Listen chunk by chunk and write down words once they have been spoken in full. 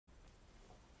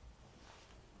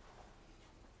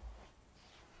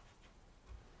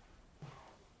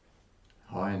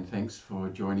thanks for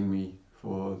joining me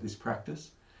for this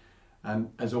practice.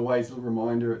 As always, a little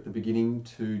reminder at the beginning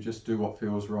to just do what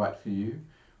feels right for you.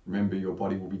 Remember, your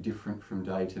body will be different from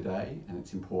day to day, and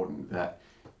it's important that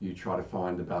you try to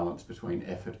find the balance between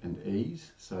effort and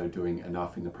ease. So doing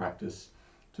enough in the practice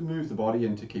to move the body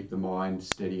and to keep the mind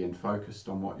steady and focused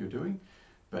on what you're doing,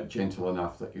 but gentle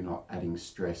enough that you're not adding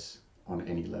stress on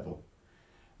any level.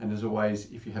 And as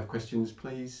always, if you have questions,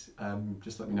 please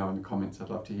just let me know in the comments. I'd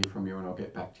love to hear from you, and I'll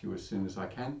get back to you as soon as I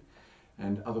can.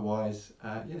 And otherwise,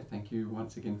 thank you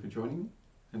once again for joining me,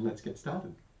 and let's get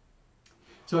started.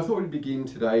 So I thought we'd begin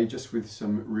today just with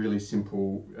some really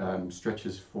simple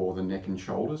stretches for the neck and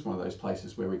shoulders, one of those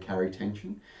places where we carry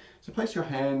tension. So place your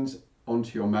hands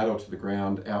onto your mat or to the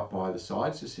ground out by the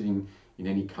sides, just sitting in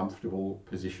any comfortable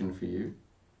position for you.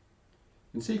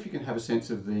 And see if you can have a sense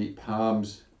of the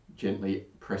palms gently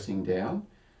pressing down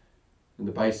and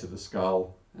the base of the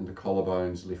skull and the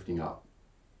collarbones lifting up.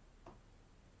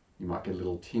 You might get a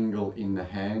little tingle in the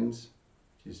hands,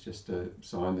 which is just a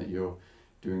sign that you're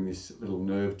doing this little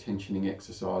nerve tensioning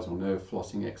exercise or nerve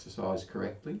flossing exercise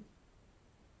correctly.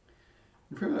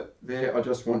 And from there, I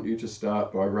just want you to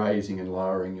start by raising and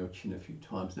lowering your chin a few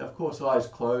times. Now, of course, eyes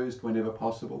closed whenever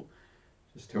possible,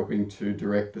 just helping to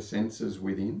direct the senses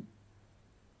within.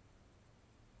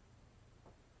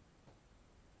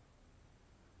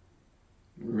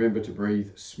 Remember to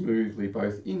breathe smoothly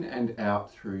both in and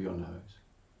out through your nose.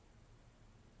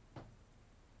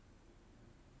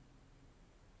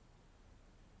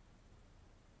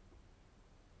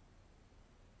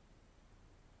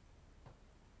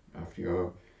 After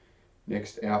your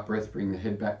next out breath, bring the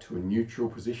head back to a neutral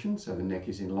position so the neck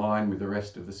is in line with the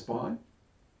rest of the spine.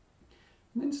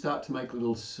 And then start to make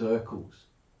little circles.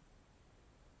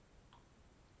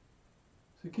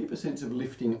 So keep a sense of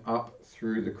lifting up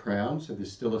through the crown, so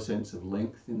there's still a sense of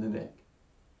length in the neck.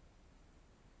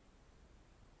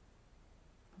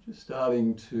 Just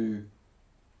starting to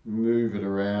move it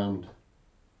around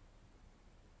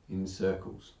in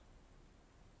circles.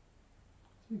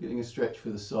 So you're getting a stretch for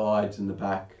the sides and the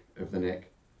back of the neck.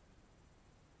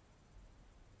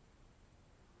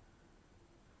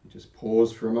 And just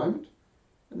pause for a moment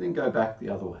and then go back the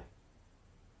other way.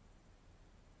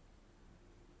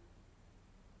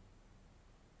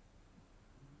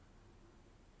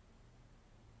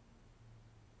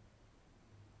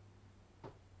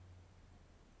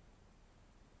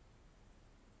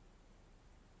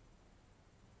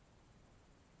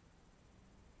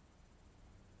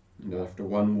 And after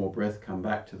one more breath, come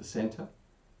back to the center.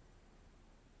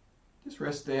 Just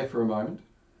rest there for a moment.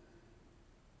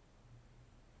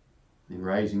 Then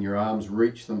raising your arms,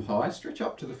 reach them high, stretch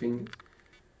up to the fingers.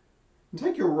 And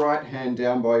take your right hand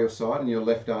down by your side and your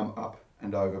left arm up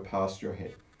and over past your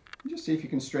head. And just see if you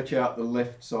can stretch out the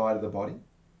left side of the body,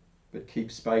 but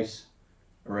keep space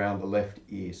around the left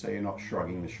ear so you're not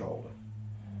shrugging the shoulder.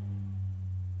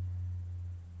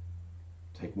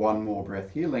 Take one more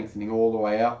breath here, lengthening all the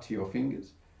way out to your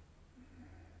fingers.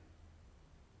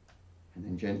 And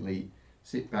then gently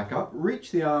sit back up,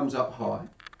 reach the arms up high,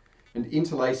 and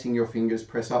interlacing your fingers,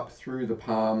 press up through the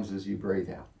palms as you breathe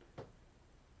out.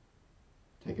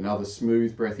 Take another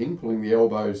smooth breath in, pulling the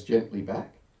elbows gently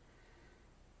back.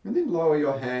 And then lower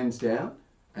your hands down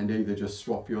and either just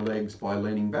swap your legs by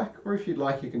leaning back, or if you'd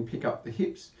like, you can pick up the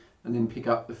hips and then pick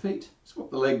up the feet, swap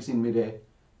the legs in midair,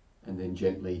 and then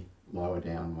gently lower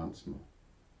down once more.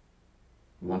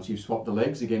 And once you've swapped the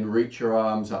legs, again reach your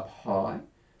arms up high.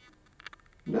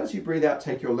 And as you breathe out,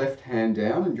 take your left hand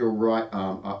down and your right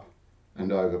arm up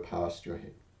and over past your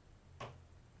head.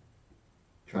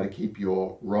 Try to keep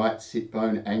your right sit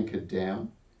bone anchored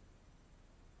down.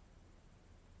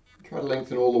 Try to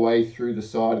lengthen all the way through the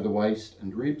side of the waist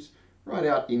and ribs, right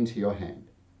out into your hand.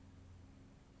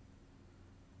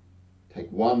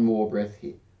 Take one more breath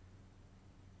here.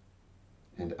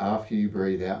 And after you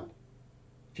breathe out,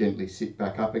 gently sit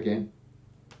back up again,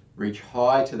 reach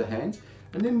high to the hands,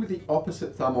 and then with the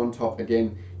opposite thumb on top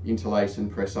again, interlace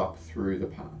and press up through the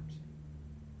palms.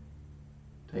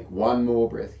 Take one more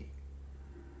breath here.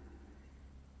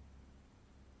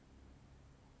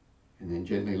 And then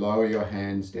gently lower your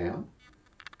hands down.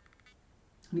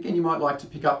 And again, you might like to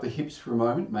pick up the hips for a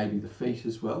moment, maybe the feet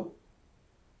as well.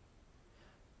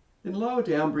 Then lower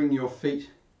down, bring your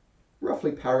feet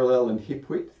roughly parallel and hip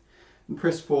width, and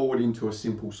press forward into a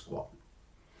simple squat.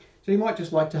 So you might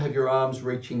just like to have your arms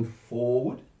reaching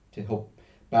forward to help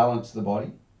balance the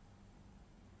body.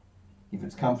 If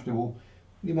it's comfortable,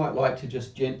 you might like to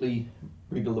just gently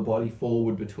wriggle the body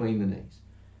forward between the knees.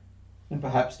 And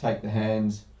perhaps take the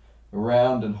hands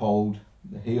around and hold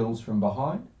the heels from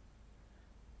behind.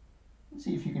 And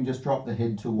see if you can just drop the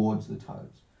head towards the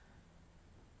toes.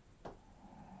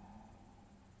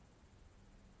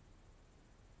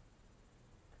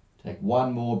 Take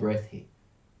one more breath here.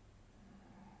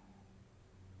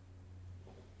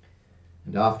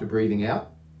 And after breathing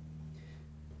out,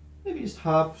 maybe just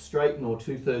half straighten or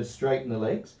 2/3 straighten the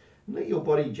legs and let your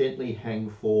body gently hang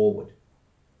forward.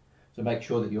 So make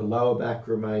sure that your lower back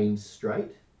remains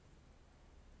straight.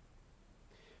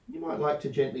 You might like to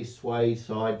gently sway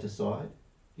side to side,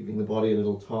 giving the body a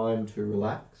little time to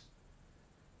relax.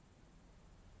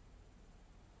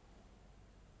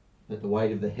 Let the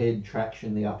weight of the head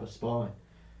traction the upper spine.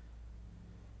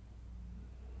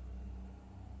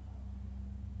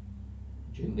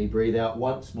 Gently breathe out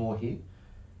once more here.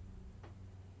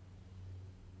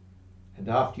 And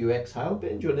after you exhale,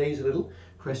 bend your knees a little,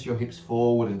 press your hips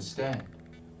forward and stand.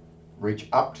 Reach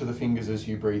up to the fingers as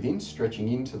you breathe in, stretching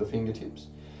into the fingertips.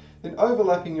 Then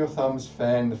overlapping your thumbs,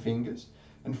 fan the fingers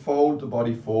and fold the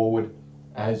body forward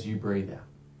as you breathe out.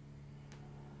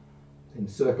 Then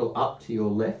circle up to your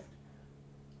left,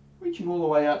 reaching all the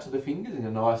way out to the fingers in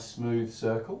a nice smooth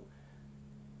circle.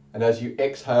 And as you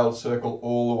exhale, circle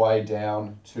all the way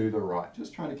down to the right,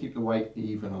 just trying to keep the weight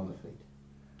even on the feet.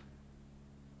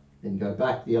 Then go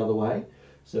back the other way,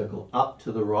 circle up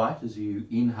to the right as you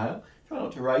inhale. Try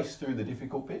not to race through the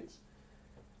difficult bits.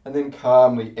 And then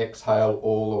calmly exhale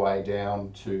all the way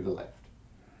down to the left.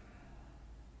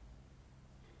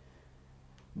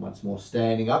 Once more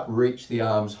standing up, reach the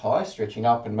arms high, stretching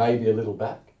up and maybe a little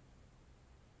back.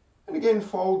 And again,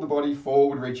 fold the body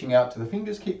forward, reaching out to the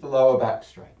fingers, keep the lower back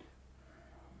straight.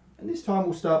 And this time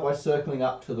we'll start by circling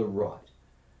up to the right.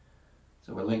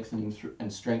 So we're lengthening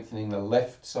and strengthening the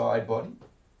left side body.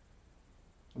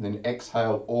 And then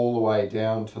exhale all the way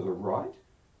down to the right.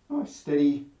 Nice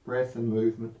steady breath and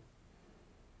movement.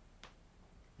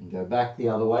 And go back the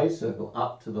other way, circle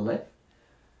up to the left.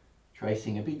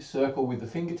 Tracing a big circle with the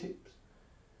fingertips.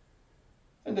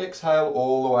 And exhale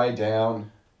all the way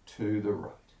down to the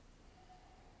right.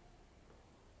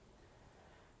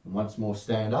 And once more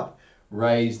stand up.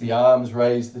 Raise the arms,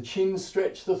 raise the chin,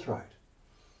 stretch the throat.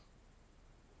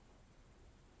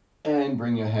 And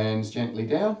bring your hands gently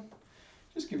down.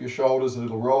 Just give your shoulders a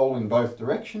little roll in both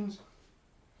directions.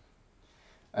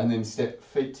 And then step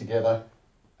feet together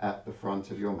at the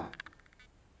front of your mat.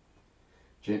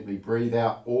 Gently breathe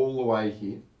out all the way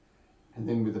here. And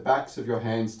then with the backs of your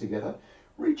hands together,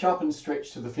 reach up and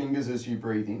stretch to the fingers as you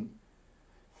breathe in.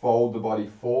 Fold the body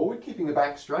forward, keeping the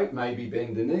back straight, maybe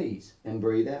bend the knees and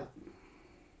breathe out.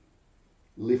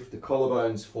 Lift the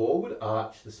collarbones forward,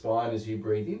 arch the spine as you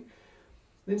breathe in.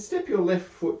 Then step your left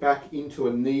foot back into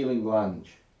a kneeling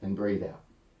lunge and breathe out.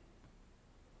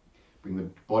 Bring the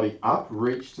body up,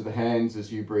 reach to the hands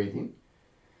as you breathe in.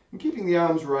 And keeping the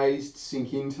arms raised,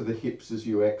 sink into the hips as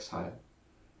you exhale.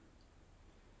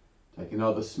 Take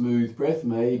another smooth breath,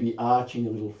 maybe arching a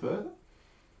little further.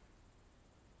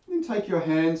 Then take your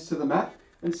hands to the mat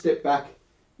and step back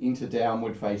into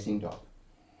downward facing dog.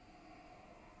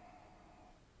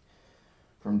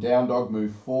 From down dog,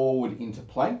 move forward into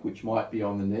plank, which might be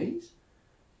on the knees.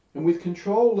 And with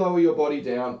control, lower your body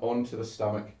down onto the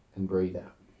stomach and breathe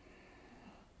out.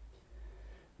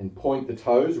 And point the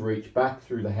toes, reach back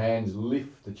through the hands,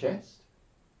 lift the chest.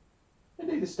 And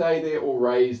either stay there or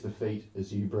raise the feet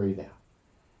as you breathe out.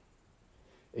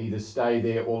 Either stay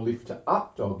there or lift to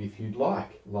up dog if you'd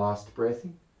like. Last breath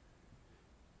in.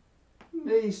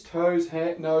 Knees, toes,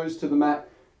 nose to the mat,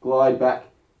 glide back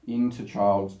into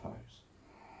child's pose.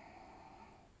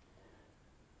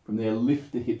 From there,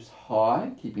 lift the hips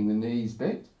high, keeping the knees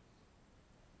bent.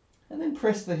 And then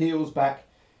press the heels back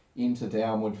into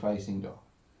downward facing dog.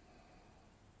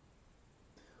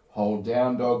 Hold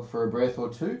down dog for a breath or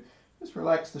two. Just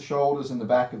relax the shoulders and the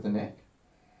back of the neck.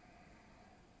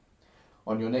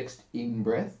 On your next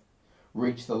in-breath,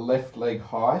 reach the left leg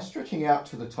high, stretching out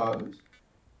to the toes.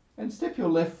 And step your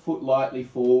left foot lightly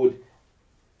forward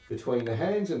between the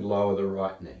hands and lower the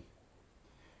right knee.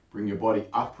 Bring your body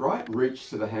upright, reach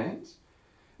to the hands,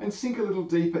 and sink a little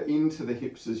deeper into the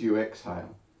hips as you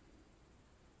exhale.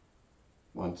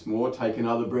 Once more, take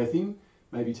another breath in,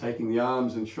 maybe taking the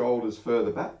arms and shoulders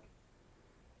further back.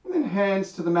 And then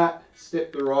hands to the mat,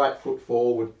 step the right foot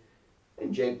forward,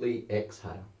 and gently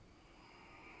exhale.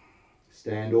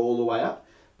 Stand all the way up,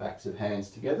 backs of hands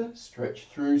together, stretch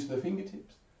through to the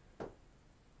fingertips.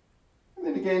 And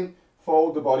then again,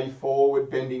 fold the body forward,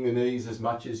 bending the knees as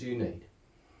much as you need.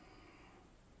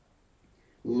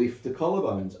 Lift the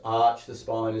collarbones, arch the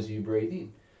spine as you breathe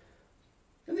in.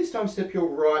 And this time step your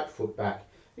right foot back,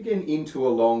 again into a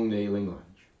long kneeling lunge.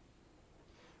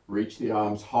 Reach the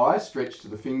arms high, stretch to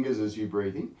the fingers as you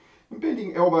breathe in. And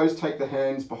bending elbows, take the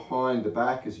hands behind the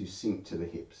back as you sink to the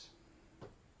hips.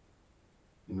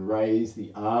 And raise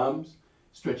the arms,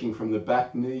 stretching from the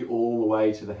back knee all the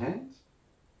way to the hands.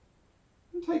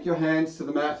 And take your hands to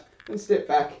the mat and step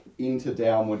back into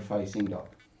downward facing dog.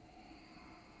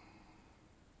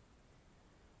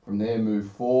 From there,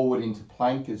 move forward into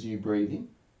plank as you breathe in.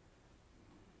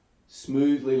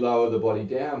 Smoothly lower the body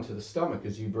down to the stomach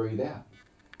as you breathe out.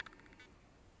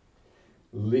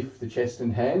 Lift the chest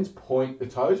and hands, point the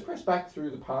toes, press back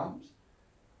through the palms,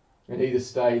 and either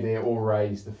stay there or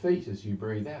raise the feet as you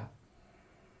breathe out.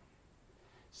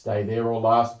 Stay there or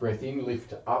last breath in,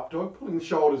 lift to up dog, pulling the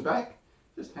shoulders back,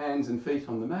 just hands and feet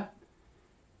on the mat.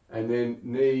 And then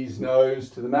knees, nose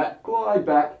to the mat, glide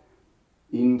back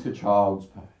into child's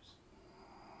pose.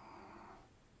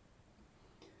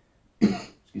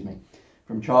 Excuse me.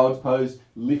 From child's pose,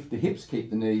 lift the hips, keep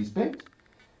the knees bent,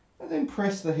 and then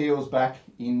press the heels back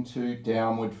into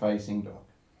downward facing dog.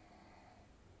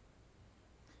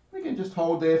 We can just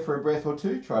hold there for a breath or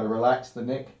two. Try to relax the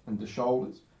neck and the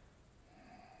shoulders.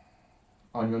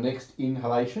 On your next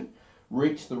inhalation,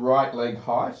 reach the right leg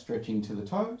high, stretching to the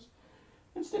toes,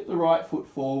 and step the right foot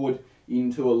forward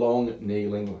into a long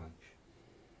kneeling lunge.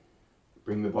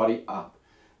 Bring the body up,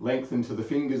 lengthen to the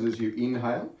fingers as you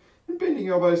inhale, and bending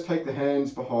elbows, take the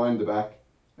hands behind the back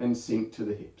and sink to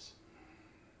the hips.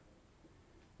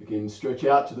 Again, stretch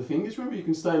out to the fingers. Remember, you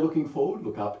can stay looking forward,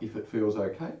 look up if it feels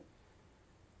okay.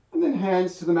 And then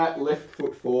hands to the mat, left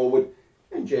foot forward,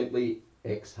 and gently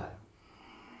exhale.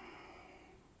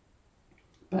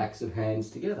 Backs of hands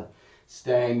together.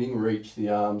 Standing, reach the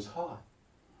arms high.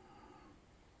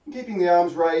 Keeping the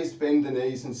arms raised, bend the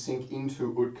knees and sink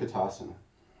into Utkatasana.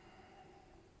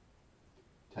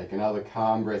 Take another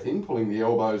calm breath in, pulling the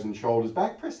elbows and shoulders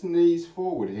back. Press the knees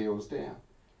forward, heels down.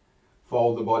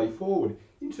 Fold the body forward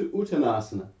into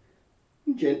Uttanasana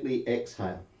and gently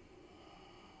exhale.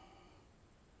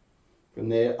 From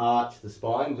there, arch the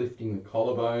spine, lifting the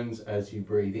collarbones as you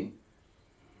breathe in.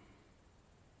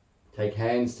 Take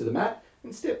hands to the mat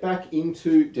and step back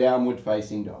into downward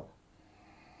facing dog.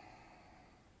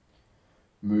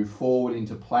 Move forward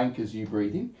into plank as you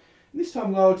breathe in. And this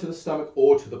time lower to the stomach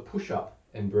or to the push-up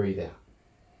and breathe out.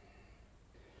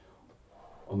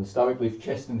 On the stomach, lift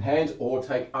chest and hands or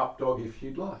take up dog if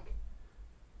you'd like.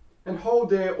 And hold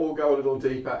there or go a little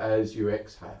deeper as you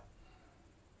exhale.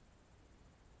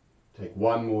 Take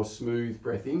one more smooth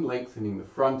breath in, lengthening the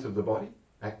front of the body,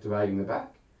 activating the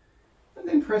back. And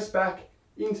then press back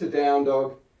into down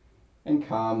dog and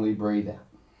calmly breathe out.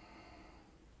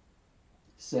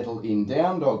 Settle in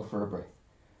down dog for a breath.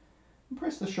 And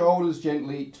press the shoulders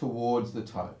gently towards the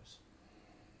toes.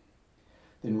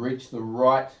 Then reach the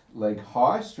right leg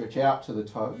high, stretch out to the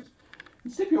toes.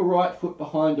 And step your right foot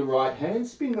behind the right hand,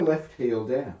 spin the left heel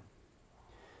down.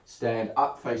 Stand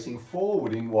up facing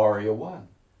forward in Warrior One.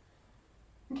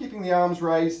 And keeping the arms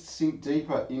raised, sink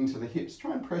deeper into the hips.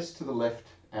 Try and press to the left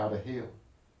outer heel.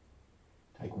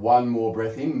 Take one more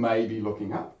breath in, maybe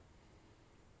looking up.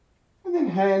 And then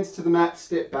hands to the mat,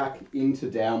 step back into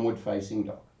downward facing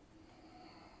dog.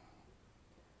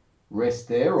 Rest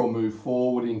there or move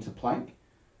forward into plank.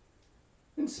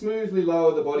 And smoothly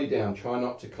lower the body down. Try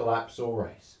not to collapse or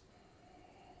raise.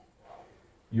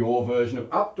 Your version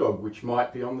of up dog, which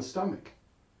might be on the stomach.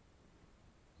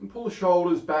 And pull the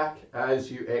shoulders back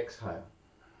as you exhale.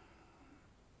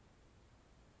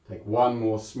 Take one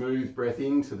more smooth breath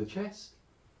into the chest.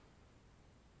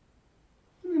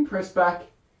 And then press back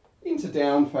into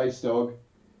down face dog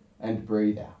and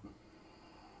breathe out.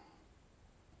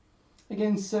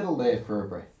 Again, settle there for a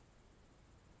breath.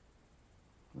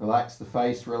 Relax the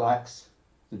face, relax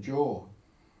the jaw.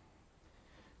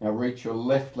 Now reach your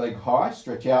left leg high,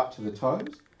 stretch out to the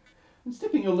toes. And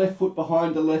stepping your left foot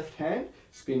behind the left hand,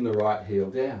 spin the right heel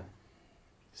down.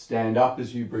 Stand up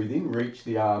as you breathe in, reach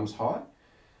the arms high.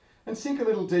 And sink a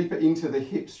little deeper into the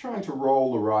hips, trying to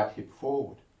roll the right hip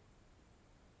forward.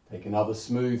 Take another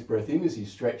smooth breath in as you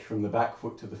stretch from the back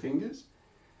foot to the fingers.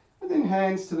 And then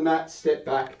hands to the mat, step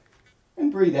back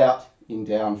and breathe out in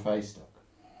down face dog.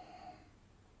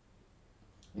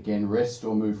 Again, rest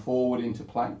or move forward into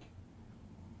plank.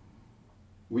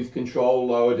 With control,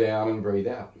 lower down and breathe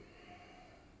out.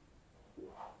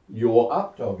 Your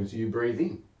up dog as you breathe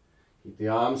in. Keep the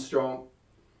arms strong.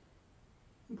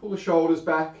 And pull the shoulders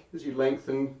back as you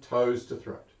lengthen toes to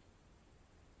throat.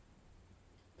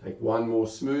 Take one more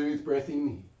smooth breath in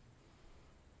here.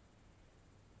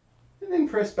 And then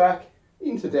press back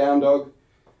into down dog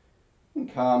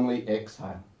and calmly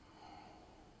exhale.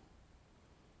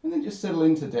 And then just settle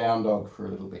into down dog for a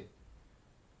little bit.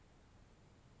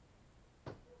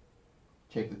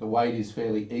 Check that the weight is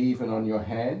fairly even on your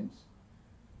hands.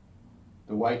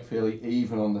 The weight fairly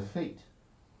even on the feet.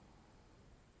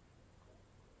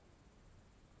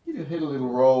 Give your head a little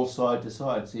roll side to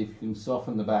side. See if you can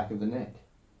soften the back of the neck.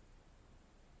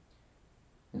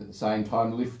 And at the same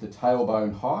time, lift the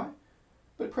tailbone high,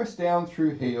 but press down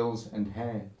through heels and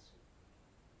hands.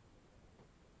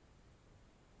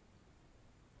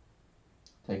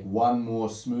 Take one more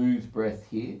smooth breath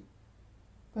here,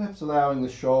 perhaps allowing the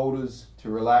shoulders to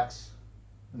relax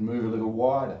and move a little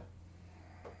wider.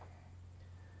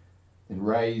 Then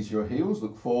raise your heels,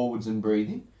 look forwards and breathe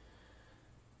in.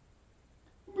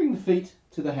 Bring the feet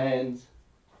to the hands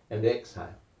and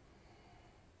exhale.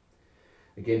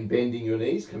 Again, bending your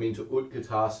knees, come into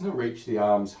Utkatasana, reach the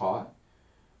arms high.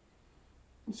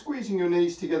 And squeezing your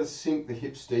knees together, sink the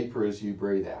hips deeper as you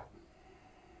breathe out.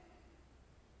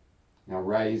 Now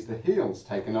raise the heels,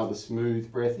 take another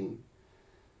smooth breath in.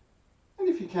 And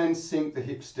if you can, sink the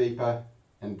hips deeper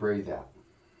and breathe out.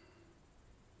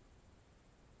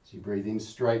 As you breathe in,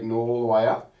 straighten all the way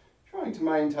up, trying to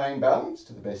maintain balance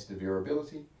to the best of your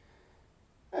ability.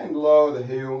 And lower the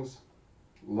heels,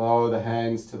 lower the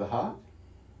hands to the heart.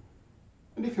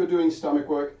 And if you're doing stomach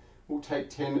work, we'll take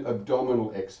 10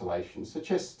 abdominal exhalations, so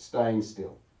chest staying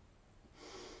still.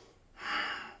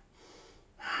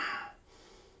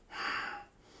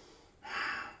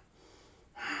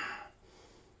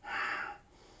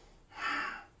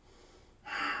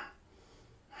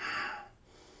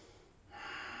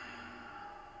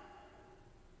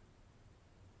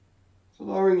 So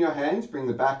lowering your hands, bring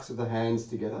the backs of the hands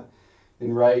together,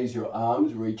 then raise your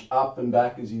arms, reach up and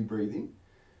back as you breathe in.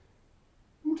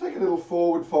 We'll take a little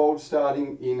forward fold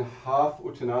starting in half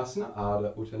Uttanasana,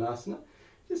 Ardha Uttanasana.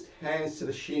 Just hands to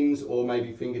the shins or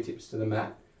maybe fingertips to the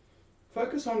mat.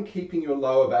 Focus on keeping your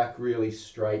lower back really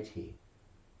straight here.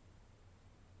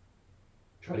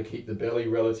 Try to keep the belly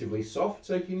relatively soft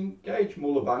so you can engage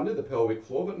Mula Bandha, the pelvic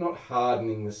floor, but not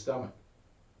hardening the stomach.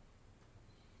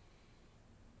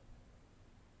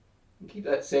 And keep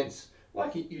that sense,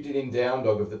 like you did in Down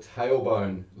Dog, of the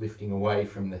tailbone lifting away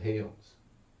from the heels.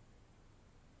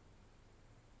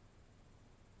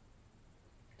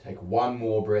 Take one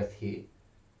more breath here.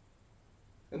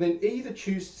 And then either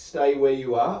choose to stay where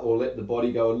you are or let the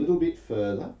body go a little bit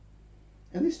further.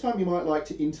 And this time you might like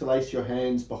to interlace your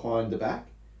hands behind the back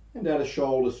and add a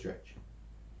shoulder stretch.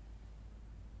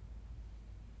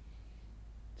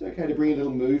 It's okay to bring a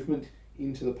little movement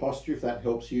into the posture if that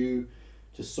helps you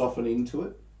to soften into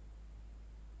it.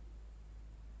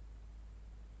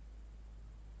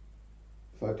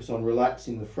 Focus on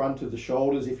relaxing the front of the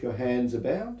shoulders if your hands are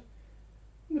bound,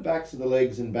 and the backs of the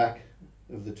legs and back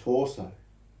of the torso.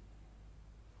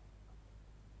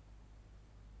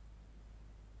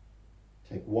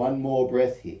 Take one more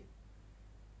breath here.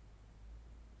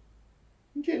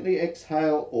 And gently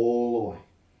exhale all the way.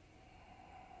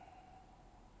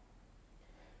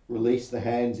 Release the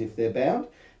hands if they're bound.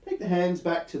 Take the hands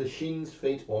back to the shins,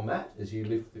 feet or mat as you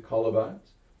lift the collarbones.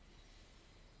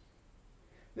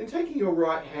 Then taking your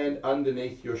right hand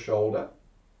underneath your shoulder,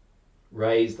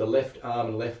 raise the left arm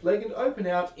and left leg and open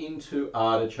out into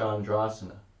Ardha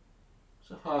Chandrasana.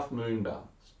 So half moon balance.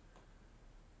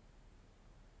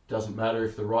 Doesn't matter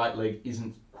if the right leg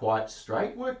isn't quite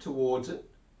straight, work towards it.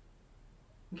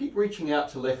 And keep reaching out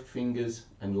to left fingers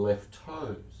and left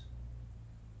toes.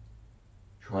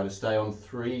 Try to stay on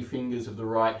 3 fingers of the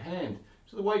right hand,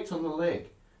 so the weight's on the leg.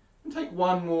 And take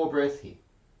one more breath here.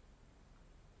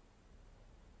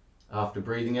 After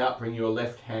breathing out, bring your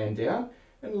left hand down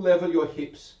and level your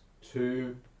hips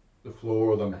to the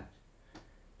floor or the mat.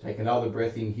 Take another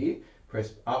breath in here,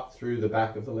 press up through the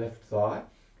back of the left thigh,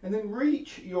 and then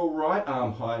reach your right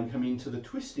arm high and come into the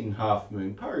twisting half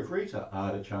moon, Parivrita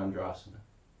Ardha Chandrasana.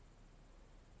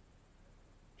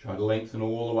 Try to lengthen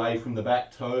all the way from the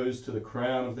back toes to the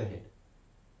crown of the head.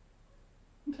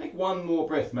 And take one more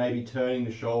breath, maybe turning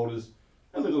the shoulders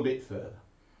a little bit further.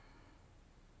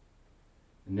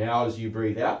 And now as you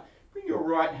breathe out, bring your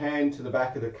right hand to the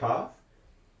back of the calf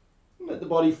and let the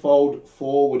body fold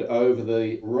forward over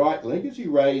the right leg as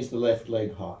you raise the left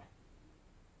leg high.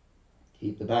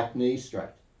 Keep the back knee straight.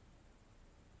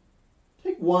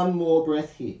 Take one more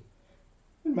breath here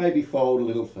and maybe fold a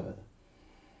little further.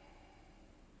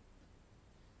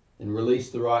 Then release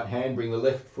the right hand, bring the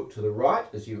left foot to the right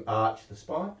as you arch the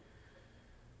spine.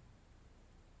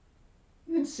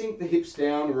 And then sink the hips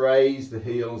down, raise the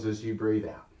heels as you breathe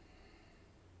out.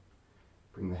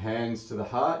 Bring the hands to the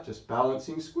heart, just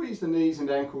balancing. Squeeze the knees and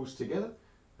ankles together.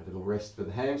 A little rest for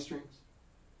the hamstrings.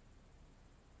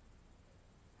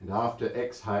 And after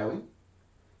exhaling,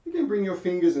 again bring your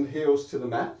fingers and heels to the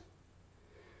mat.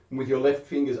 And with your left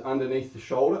fingers underneath the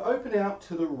shoulder, open out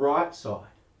to the right side.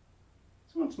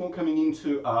 So once more coming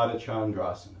into Ardha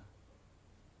Chandrasana.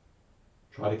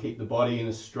 Try to keep the body in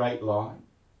a straight line.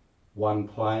 one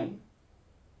plane.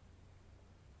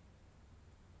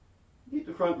 Keep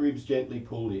the front ribs gently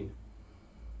pulled in.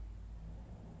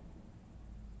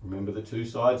 Remember, the two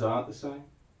sides aren't the same.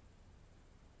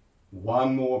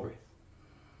 One more breath.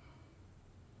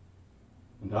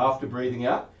 And after breathing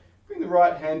out, bring the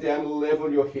right hand down and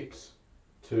level your hips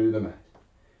to the mat.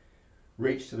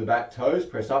 Reach to the back toes,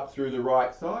 press up through the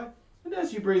right thigh, and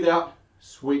as you breathe out,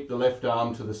 sweep the left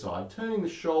arm to the side, turning the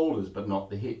shoulders but not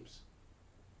the hips.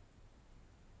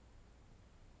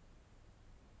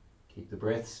 Keep the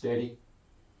breath steady.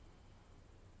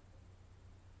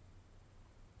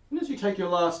 And as you take your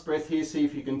last breath here, see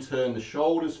if you can turn the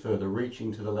shoulders further,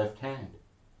 reaching to the left hand.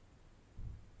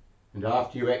 And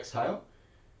after you exhale,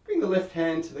 bring the left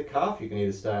hand to the calf. You can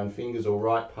either stay on fingers or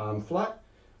right palm flat.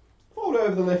 Fold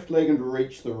over the left leg and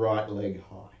reach the right leg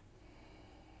high.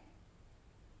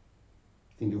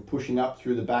 Think of pushing up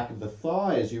through the back of the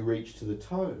thigh as you reach to the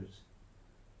toes.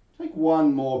 Take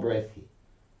one more breath here.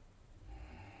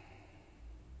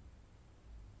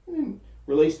 And then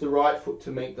release the right foot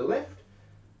to meet the left.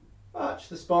 Arch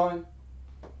the spine.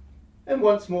 And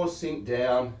once more sink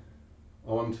down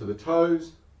onto the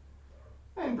toes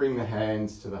and bring the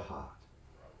hands to the heart.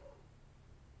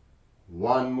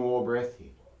 One more breath here.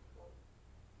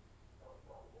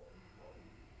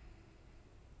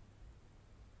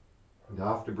 And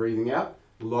after breathing out,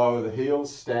 lower the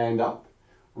heels, stand up,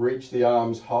 reach the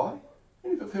arms high,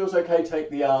 and if it feels okay, take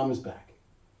the arms back.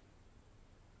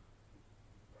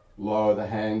 Lower the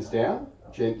hands down,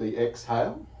 gently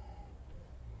exhale,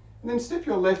 and then step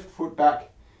your left foot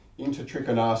back into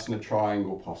Trikonasana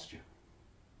triangle posture.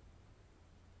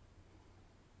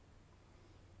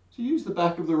 So use the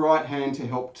back of the right hand to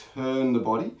help turn the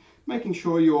body, making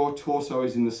sure your torso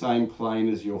is in the same plane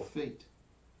as your feet.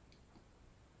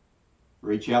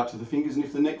 Reach out to the fingers, and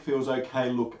if the neck feels okay,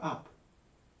 look up.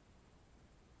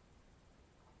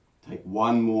 Take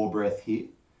one more breath here.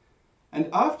 And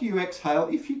after you exhale,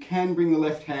 if you can, bring the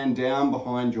left hand down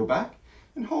behind your back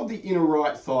and hold the inner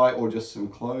right thigh or just some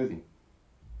clothing.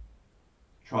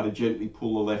 Try to gently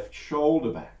pull the left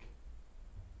shoulder back.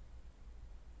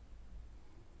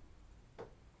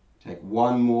 Take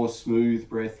one more smooth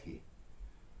breath here.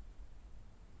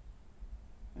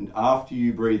 And after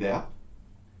you breathe out,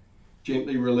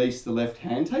 gently release the left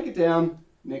hand. Take it down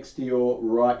next to your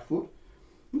right foot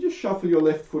and just shuffle your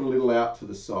left foot a little out to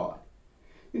the side.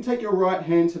 Then take your right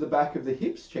hand to the back of the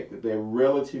hips. Check that they're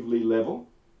relatively level.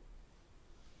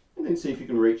 And then see if you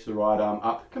can reach the right arm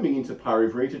up, coming into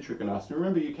Parivrita Trikonasana.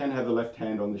 Remember, you can have the left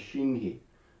hand on the shin here.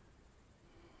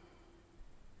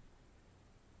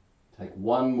 Take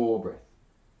one more breath.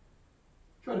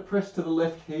 Try to press to the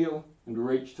left heel and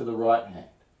reach to the right hand.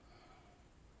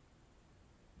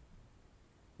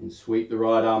 And sweep the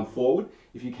right arm forward.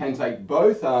 If you can, take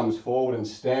both arms forward and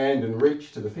stand and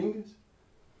reach to the fingers.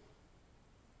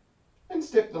 And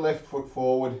step the left foot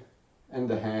forward and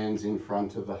the hands in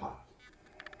front of the heart.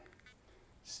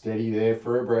 Steady there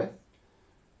for a breath.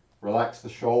 Relax the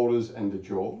shoulders and the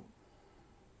jaw.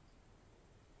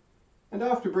 And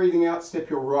after breathing out, step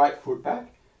your right foot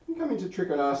back and come into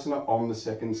Trikonasana on the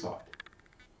second side.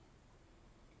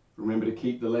 Remember to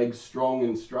keep the legs strong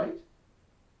and straight.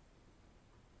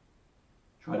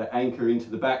 Try to anchor into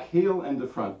the back heel and the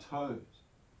front toes.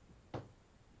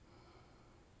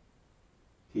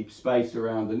 Keep space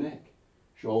around the neck.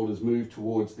 Shoulders move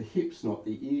towards the hips, not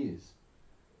the ears.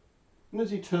 And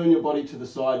as you turn your body to the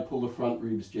side, pull the front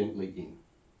ribs gently in.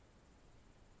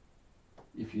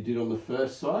 If you did on the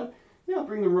first side, now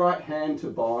bring the right hand to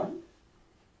bind.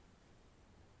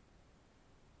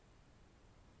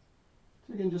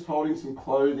 So again, just holding some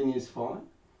clothing is fine.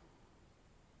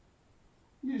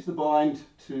 Use the bind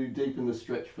to deepen the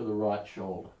stretch for the right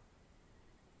shoulder.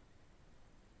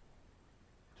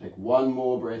 Take one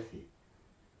more breath here.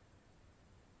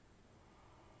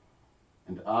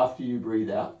 And after you breathe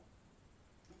out,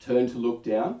 turn to look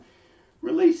down.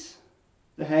 Release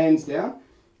the hands down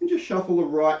and just shuffle the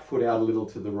right foot out a little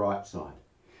to the right side.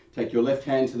 Take your left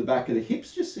hand to the back of the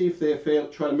hips, just see if they're fair,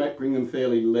 try to bring them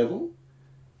fairly level.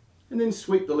 And then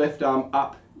sweep the left arm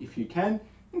up if you can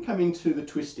and come into the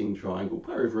twisting triangle,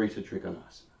 Parivrita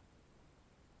Trikonasana.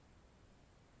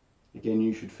 Again,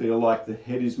 you should feel like the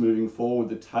head is moving forward,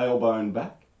 the tailbone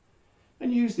back,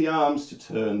 and use the arms to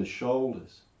turn the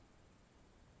shoulders.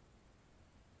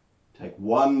 Take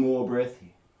one more breath here.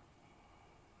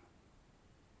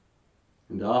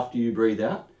 And after you breathe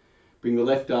out, bring the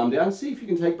left arm down. See if you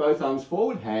can take both arms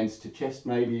forward, hands to chest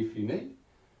maybe if you need.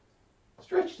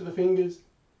 Stretch to the fingers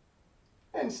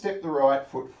and step the right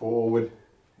foot forward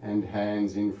and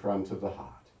hands in front of the heart.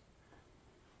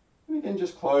 And again,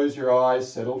 just close your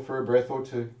eyes, settle for a breath or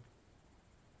two.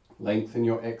 Lengthen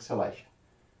your exhalation.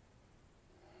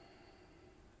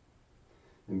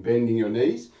 And bending your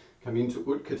knees, come into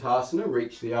Utkatasana,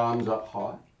 reach the arms up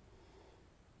high.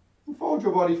 And fold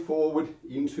your body forward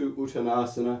into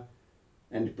Uttanasana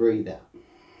and breathe out.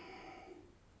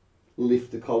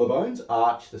 Lift the collarbones,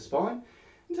 arch the spine,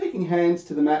 and taking hands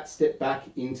to the mat, step back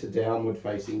into downward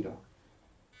facing dog.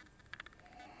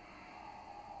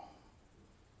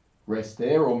 Rest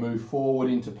there or move forward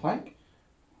into plank.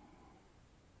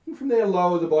 And from there,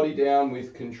 lower the body down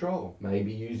with control,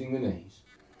 maybe using the knees.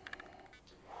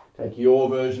 Take your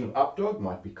version of up dog,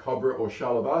 might be Cobra or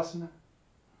Shalabhasana.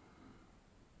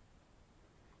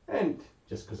 And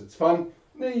just because it's fun,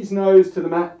 knees, nose to the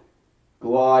mat,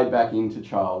 glide back into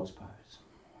child's pose.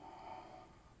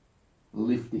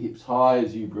 Lift the hips high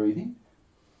as you breathe in.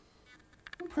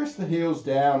 And press the heels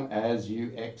down as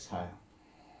you exhale.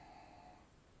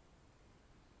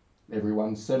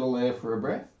 Everyone settle there for a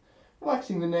breath,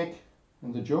 relaxing the neck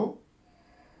and the jaw.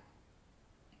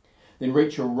 Then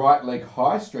reach your right leg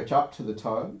high, stretch up to the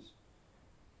toes.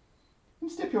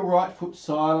 And step your right foot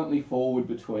silently forward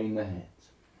between the hands.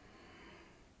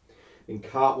 Then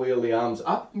cartwheel the arms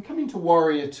up and come into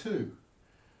Warrior Two,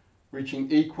 reaching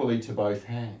equally to both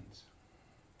hands.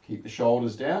 Keep the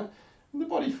shoulders down and the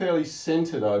body fairly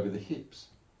centered over the hips.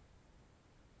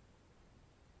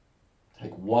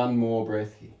 Take one more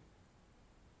breath here.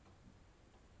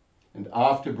 And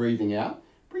after breathing out,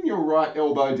 bring your right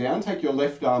elbow down, take your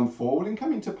left arm forward and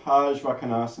come into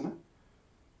Pajvakonasana.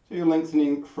 So you're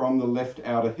lengthening from the left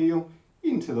outer heel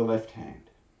into the left hand.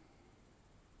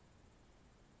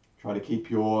 Try to keep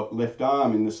your left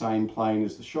arm in the same plane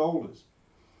as the shoulders.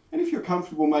 And if you're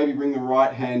comfortable, maybe bring the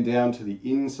right hand down to the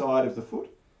inside of the foot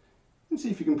and see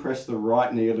if you can press the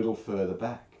right knee a little further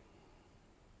back.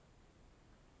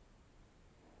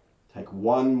 Take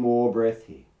one more breath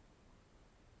here.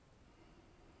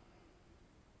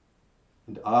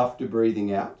 And after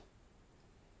breathing out,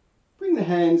 bring the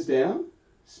hands down,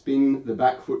 spin the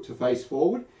back foot to face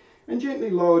forward and gently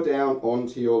lower down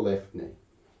onto your left knee.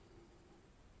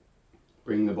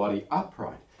 Bring the body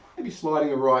upright, maybe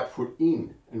sliding the right foot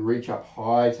in and reach up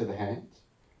high to the hands.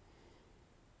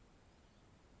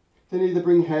 Then either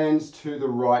bring hands to the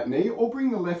right knee or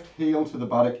bring the left heel to the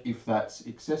buttock if that's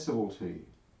accessible to you.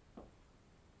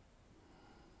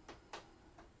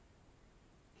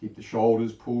 Keep the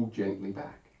shoulders pulled gently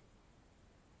back.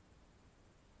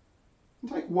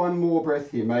 And take one more breath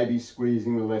here, maybe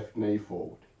squeezing the left knee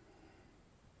forward.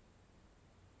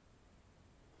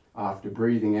 After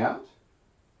breathing out,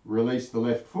 release the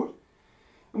left foot.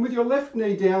 And with your left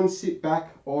knee down, sit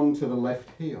back onto the left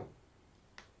heel.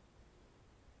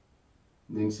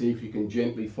 And then see if you can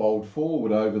gently fold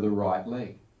forward over the right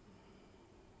leg.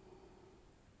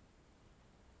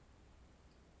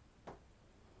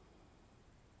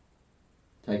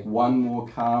 Take one more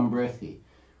calm breath here.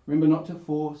 Remember not to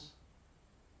force.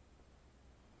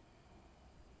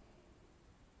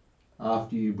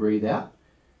 After you breathe out,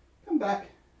 come back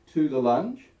to the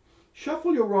lunge.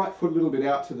 Shuffle your right foot a little bit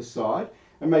out to the side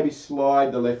and maybe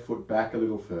slide the left foot back a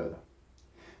little further.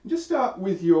 Just start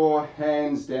with your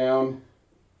hands down,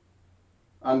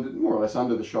 more or less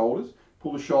under the shoulders.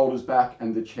 Pull the shoulders back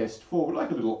and the chest forward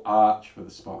like a little arch for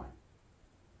the spine.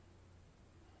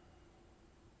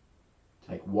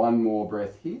 Take one more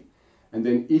breath here, and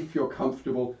then if you're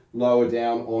comfortable, lower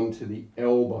down onto the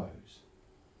elbows.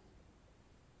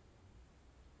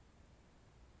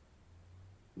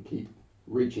 And keep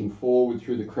reaching forward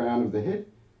through the crown of the head.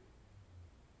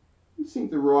 And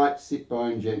sink the right sit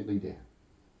bone gently down.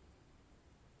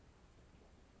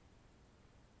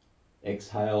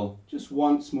 Exhale just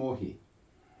once more here.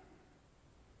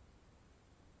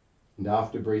 And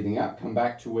after breathing out, come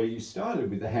back to where you started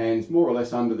with the hands more or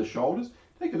less under the shoulders.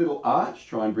 Take a little arch,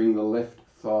 try and bring the left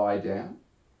thigh down.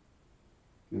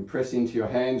 And press into your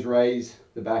hands, raise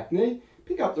the back knee,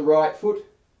 pick up the right foot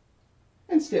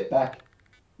and step back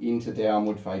into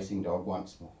downward facing dog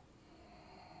once more.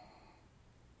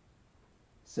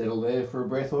 Settle there for a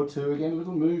breath or two. Again, a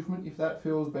little movement if that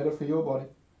feels better for your body.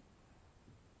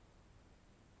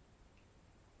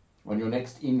 On your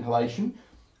next inhalation,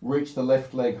 reach the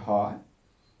left leg high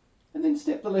and then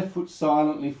step the left foot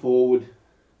silently forward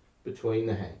between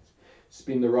the hands.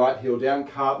 Spin the right heel down,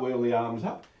 cartwheel the arms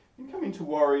up and come into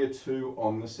Warrior Two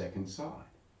on the second side.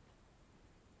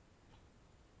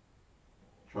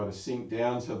 Try to sink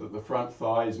down so that the front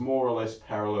thigh is more or less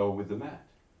parallel with the mat.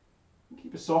 And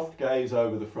keep a soft gaze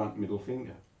over the front middle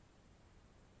finger.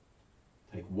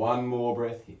 Take one more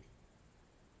breath here.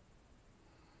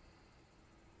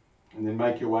 And then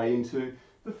make your way into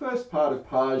the first part of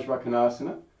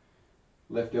Pajvakonasana.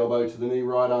 Left elbow to the knee,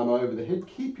 right arm over the head.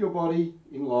 Keep your body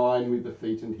in line with the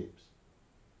feet and hips.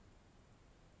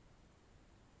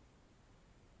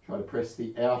 Try to press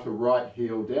the outer right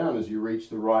heel down as you reach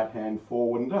the right hand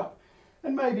forward and up.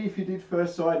 And maybe if you did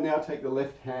first side, now take the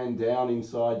left hand down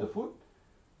inside the foot.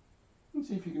 And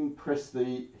see if you can press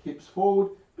the hips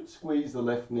forward, but squeeze the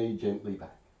left knee gently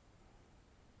back.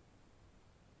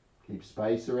 Keep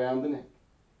space around the neck.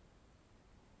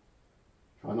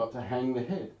 Try not to hang the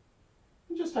head.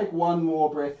 And just take one more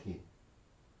breath here.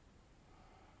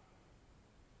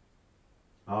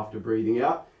 After breathing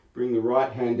out, bring the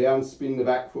right hand down, spin the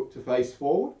back foot to face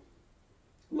forward.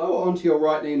 Lower onto your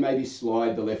right knee and maybe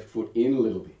slide the left foot in a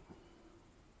little bit.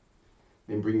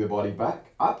 Then bring the body back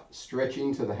up, stretch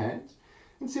into the hands.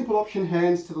 And simple option,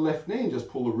 hands to the left knee and just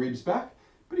pull the ribs back.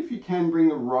 But if you can, bring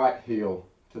the right heel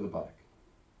to the buttock.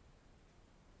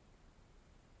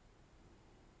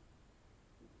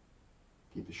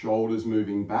 Keep the shoulders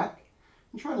moving back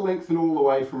and try to lengthen all the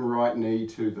way from right knee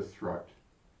to the throat.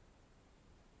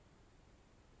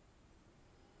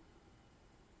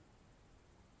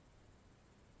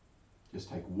 Just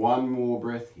take one more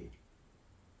breath here.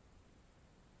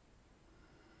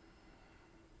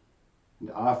 And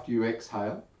after you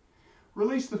exhale,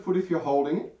 release the foot if you're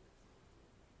holding it.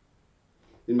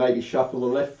 Then maybe shuffle the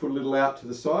left foot a little out to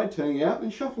the side, turning out,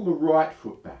 and shuffle the right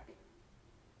foot back.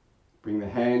 Bring the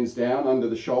hands down under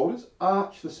the shoulders,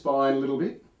 arch the spine a little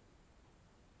bit.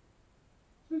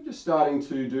 So just starting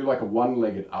to do like a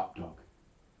one-legged up dog.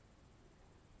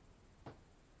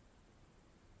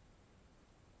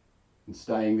 And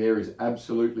staying there is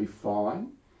absolutely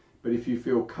fine, but if you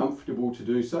feel comfortable to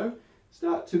do so,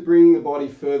 start to bring the body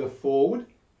further forward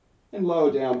and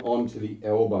lower down onto the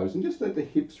elbows and just let the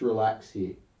hips relax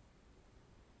here.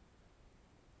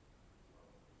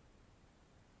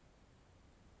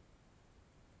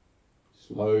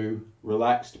 Slow,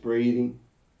 relaxed breathing,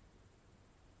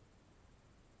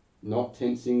 not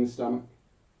tensing the stomach.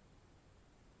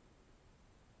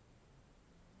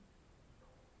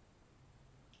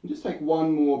 And just take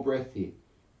one more breath here,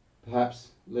 perhaps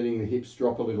letting the hips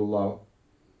drop a little lower.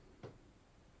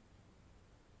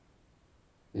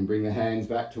 Then bring the hands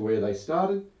back to where they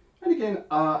started, and again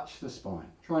arch the spine.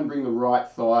 Try and bring the right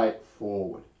thigh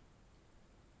forward.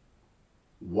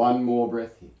 One more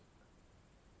breath here.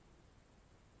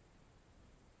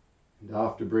 And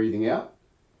after breathing out,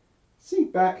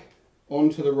 sink back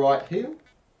onto the right heel.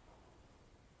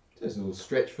 There's a little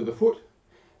stretch for the foot.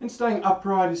 And staying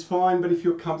upright is fine, but if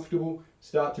you're comfortable,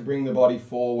 start to bring the body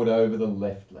forward over the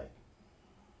left leg.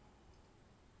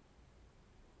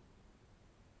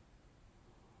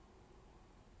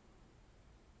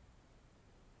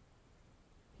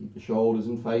 Keep the shoulders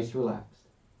and face relaxed.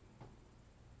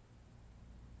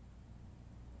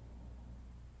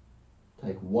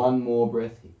 Take one more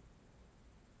breath here.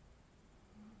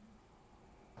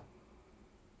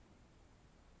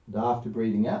 And after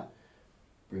breathing out,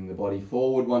 bring the body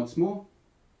forward once more.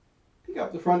 Pick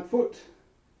up the front foot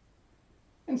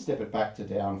and step it back to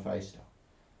down face dog.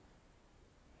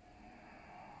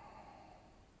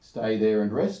 Stay there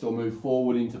and rest or move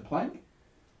forward into plank.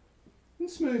 And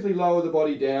smoothly lower the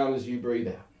body down as you breathe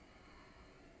out.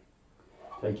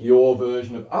 Take your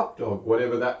version of up dog,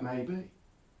 whatever that may be.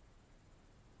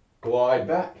 Glide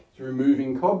back through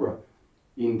moving cobra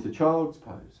into child's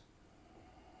pose.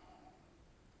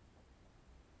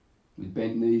 With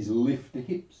bent knees, lift the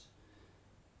hips.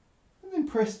 And then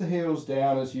press the heels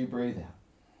down as you breathe out.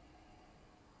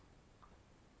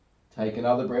 Take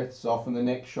another breath, soften the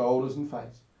neck, shoulders and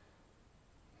face.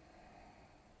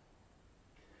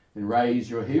 Then raise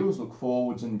your heels, look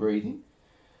forwards and breathe in.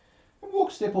 And walk,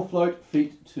 step or float,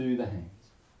 feet to the hands.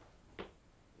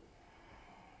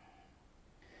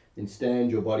 Then stand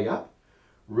your body up,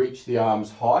 reach the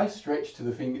arms high, stretch to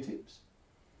the fingertips.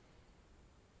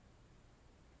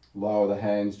 Lower the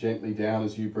hands gently down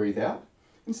as you breathe out.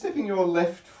 And stepping your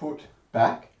left foot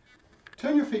back,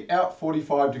 turn your feet out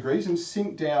 45 degrees and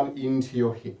sink down into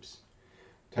your hips.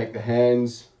 Take the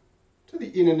hands to the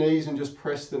inner knees and just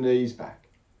press the knees back.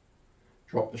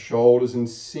 Drop the shoulders and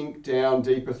sink down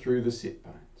deeper through the sit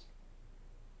bones.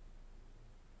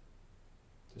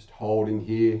 Just holding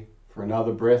here for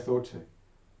another breath or two.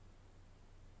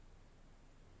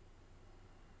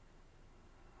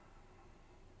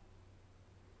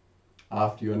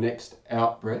 After your next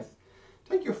out breath,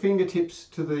 take your fingertips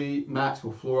to the mat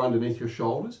or floor underneath your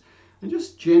shoulders and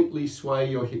just gently sway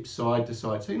your hips side to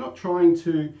side. So you're not trying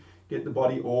to get the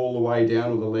body all the way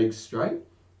down or the legs straight.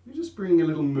 You're just bringing a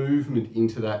little movement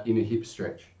into that inner hip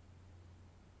stretch.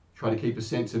 Try to keep a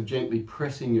sense of gently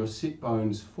pressing your sit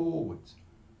bones forwards.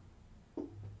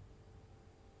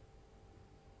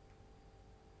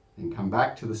 Then come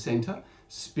back to the center,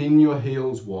 spin your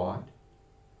heels wide.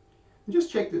 And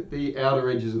just check that the outer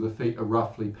edges of the feet are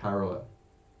roughly parallel.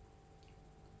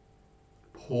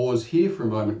 Pause here for a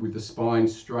moment with the spine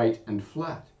straight and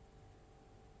flat.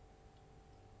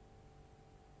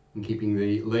 And keeping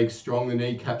the legs strong, the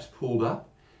kneecaps pulled up.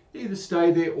 Either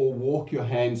stay there or walk your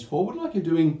hands forward like you're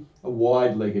doing a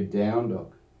wide-legged down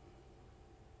dog.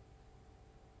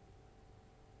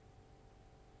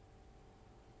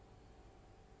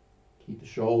 Keep the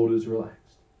shoulders relaxed.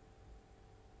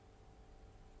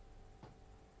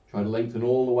 Try to lengthen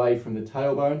all the way from the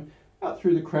tailbone out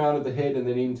through the crown of the head and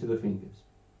then into the fingers.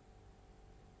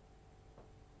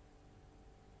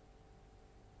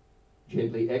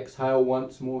 Gently exhale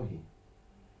once more here.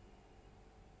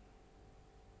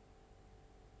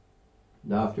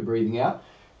 And after breathing out,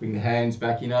 bring the hands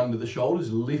back in under the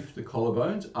shoulders, lift the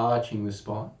collarbones, arching the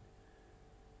spine.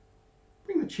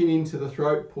 Bring the chin into the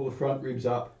throat, pull the front ribs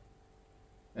up,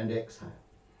 and exhale.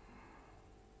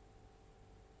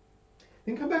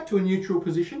 Then come back to a neutral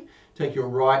position. Take your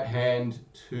right hand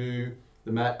to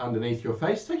the mat underneath your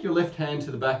face. Take your left hand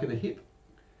to the back of the hip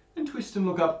and twist and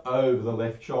look up over the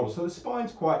left shoulder. So the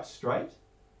spine's quite straight.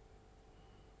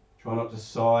 Try not to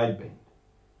side bend.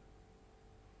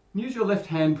 Use your left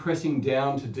hand pressing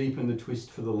down to deepen the twist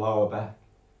for the lower back.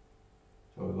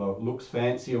 So although it looks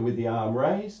fancier with the arm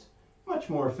raised, much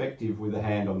more effective with the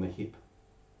hand on the hip.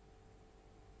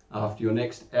 After your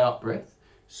next out breath,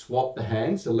 swap the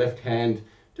hands, the left hand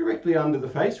directly under the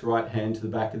face, right hand to the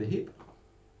back of the hip.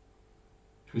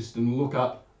 Twist and look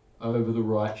up over the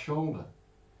right shoulder.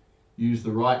 Use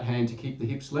the right hand to keep the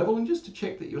hips level and just to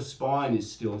check that your spine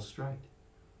is still straight.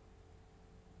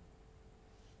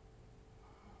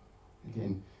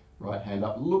 Again, right hand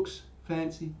up looks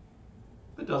fancy,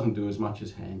 but doesn't do as much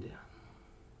as hand down.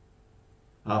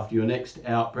 After your next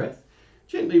out breath,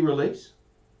 gently release.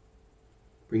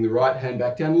 Bring the right hand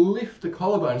back down, lift the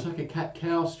collarbones like a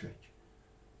cat-cow stretch.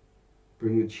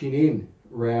 Bring the chin in,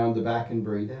 round the back and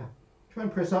breathe out. Try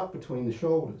and press up between the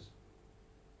shoulders.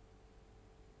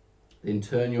 Then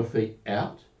turn your feet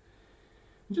out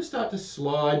and just start to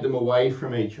slide them away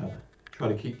from each other. Try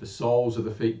to keep the soles of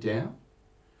the feet down.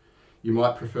 You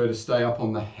might prefer to stay up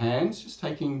on the hands, just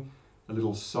taking a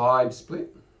little side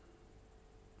split,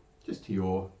 just to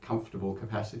your comfortable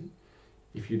capacity.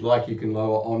 If you'd like, you can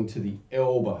lower onto the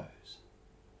elbows.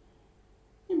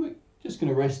 And we're just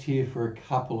going to rest here for a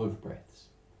couple of breaths.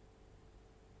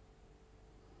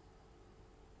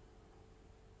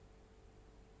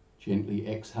 Gently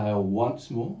exhale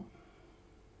once more.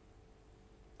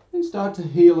 Then start to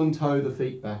heel and toe the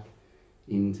feet back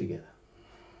in together.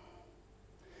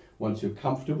 Once you're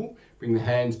comfortable, bring the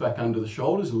hands back under the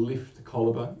shoulders, lift the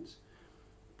collarbones.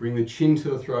 Bring the chin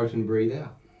to the throat and breathe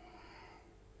out.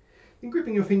 Then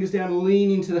gripping your fingers down,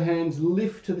 lean into the hands,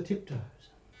 lift to the tiptoes.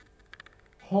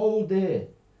 Hold there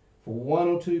for 1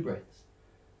 or 2 breaths.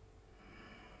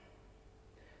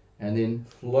 And then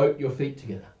float your feet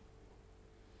together.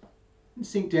 And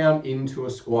sink down into a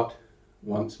squat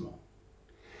once more.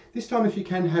 This time, if you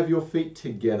can, have your feet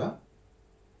together.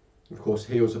 Of course,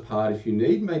 heels apart if you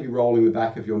need, maybe rolling the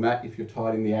back of your mat if you're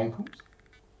tight in the ankles.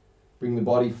 Bring the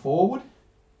body forward.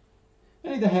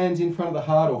 And either hands in front of the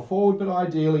heart or forward, but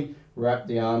ideally wrap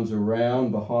the arms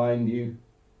around behind you.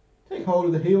 Take hold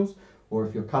of the heels, or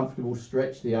if you're comfortable,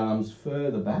 stretch the arms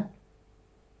further back.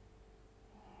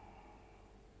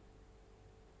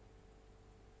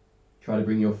 Try to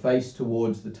bring your face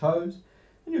towards the toes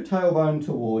and your tailbone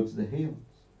towards the heels.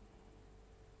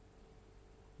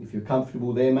 If you're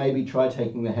comfortable there, maybe try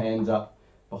taking the hands up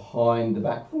behind the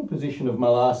back. Full position of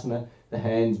Malasana, the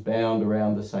hands bound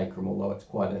around the sacrum, although it's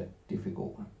quite a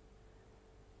difficult one.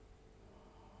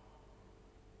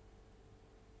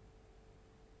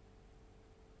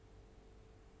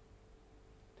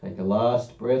 Take a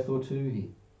last breath or 2 here.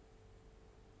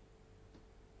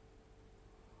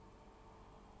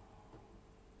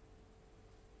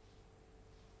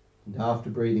 And after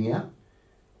breathing out,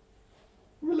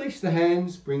 release the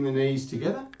hands, bring the knees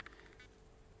together,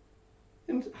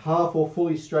 and half or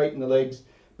fully straighten the legs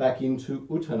back into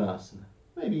Uttanasana.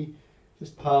 Maybe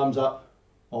just palms up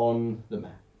on the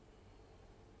mat.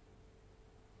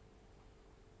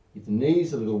 Give the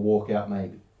knees a little walk out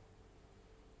maybe.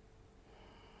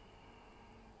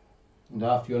 And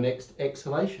after your next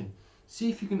exhalation, see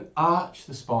if you can arch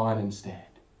the spine and stand.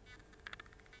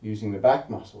 Using the back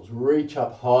muscles, reach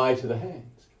up high to the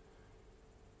hands.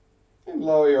 And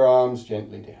lower your arms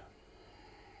gently down.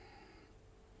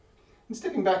 And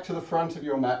stepping back to the front of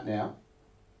your mat now,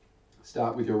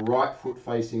 start with your right foot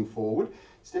facing forward.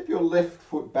 Step your left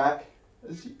foot back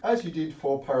as you did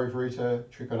for Parivrita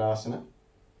Trikonasana.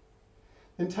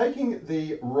 Then taking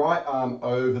the right arm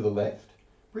over the left,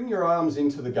 bring your arms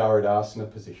into the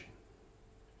Garudasana position.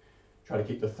 Try to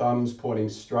keep the thumbs pointing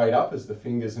straight up as the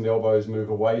fingers and elbows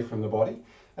move away from the body.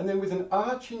 And then with an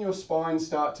arch in your spine,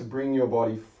 start to bring your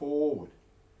body forward.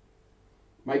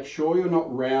 Make sure you're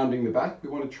not rounding the back. We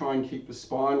want to try and keep the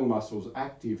spinal muscles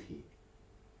active here.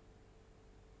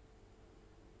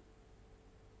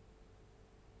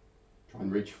 Try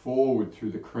and reach forward through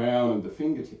the crown and the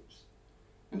fingertips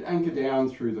and anchor down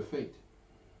through the feet.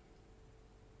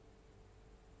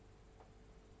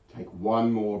 Take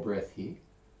one more breath here.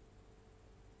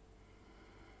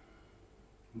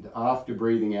 And after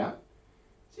breathing out,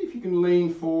 see if you can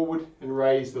lean forward and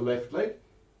raise the left leg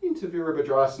into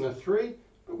Virabhadrasana 3,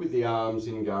 but with the arms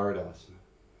in Garudasana.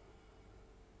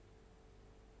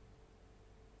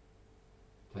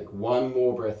 Take one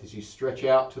more breath as you stretch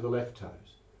out to the left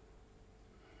toes.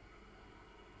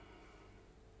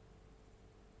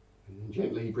 And then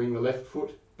gently bring the left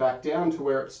foot back down to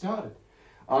where it started.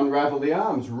 Unravel the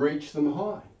arms, reach them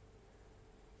high.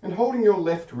 And holding your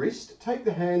left wrist, take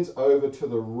the hands over to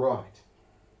the right.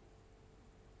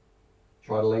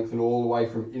 Try to lengthen all the way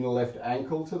from inner left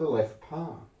ankle to the left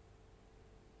palm.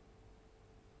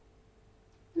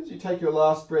 As you take your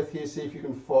last breath here, see if you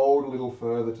can fold a little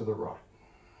further to the right.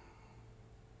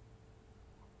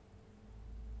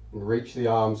 And reach the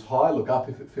arms high, look up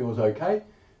if it feels okay.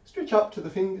 Stretch up to the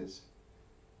fingers.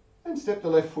 And step the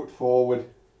left foot forward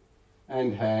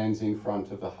and hands in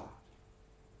front of the heart.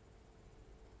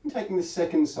 And taking the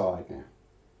second side now.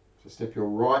 So step your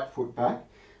right foot back,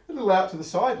 a little out to the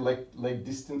side, leg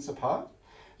distance apart.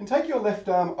 And take your left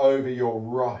arm over your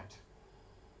right.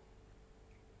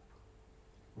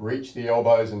 Reach the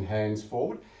elbows and hands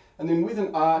forward. And then with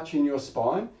an arch in your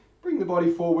spine, bring the body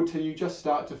forward till you just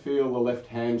start to feel the left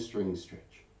hamstring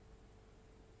stretch.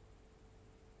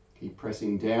 Keep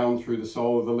pressing down through the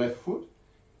sole of the left foot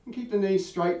and keep the knees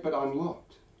straight but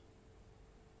unlocked.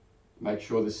 Make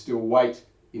sure there's still weight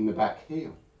in the back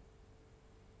heel.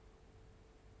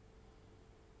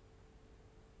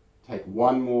 Take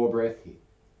one more breath here.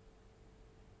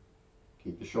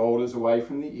 Keep the shoulders away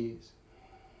from the ears.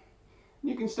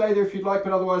 You can stay there if you'd like,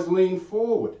 but otherwise lean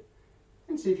forward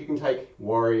and see if you can take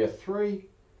Warrior 3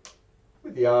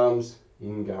 with the arms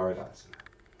in Garudasana.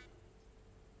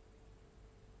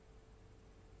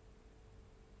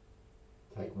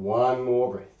 Take one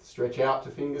more breath. Stretch out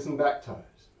to fingers and back toes.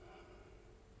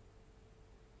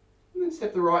 And then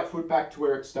step the right foot back to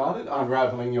where it started,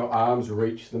 unraveling your arms,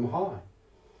 reach them high.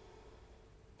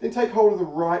 Then take hold of the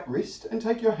right wrist and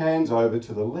take your hands over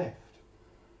to the left.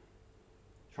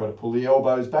 Try to pull the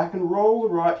elbows back and roll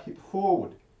the right hip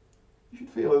forward. You should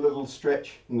feel a little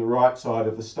stretch in the right side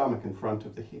of the stomach in front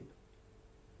of the hip.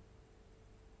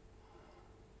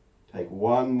 Take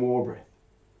one more breath.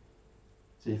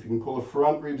 See if you can pull the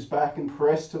front ribs back and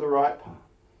press to the right palm.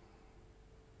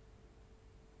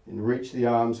 Then reach the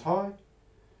arms high.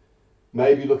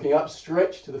 Maybe looking up,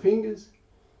 stretch to the fingers.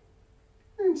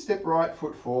 And step right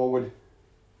foot forward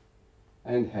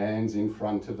and hands in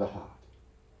front of the heart.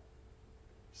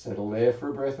 Settle there for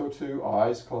a breath or two,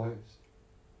 eyes closed.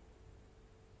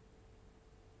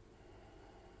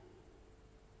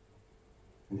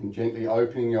 And then gently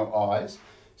opening your eyes,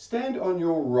 stand on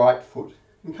your right foot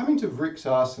and come into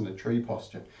Vriksasana, tree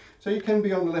posture. So you can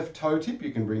be on the left toe tip,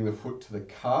 you can bring the foot to the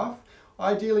calf.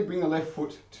 Ideally bring the left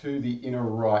foot to the inner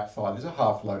right thigh. There's a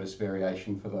half lotus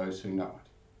variation for those who know it.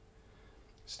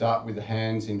 Start with the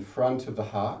hands in front of the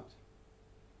heart.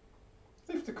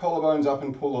 Lift the collarbones up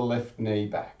and pull the left knee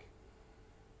back.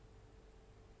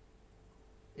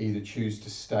 Either choose to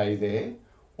stay there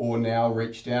or now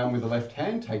reach down with the left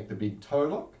hand, take the big toe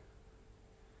lock.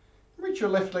 Reach your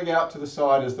left leg out to the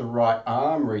side as the right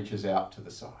arm reaches out to the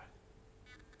side.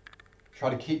 Try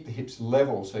to keep the hips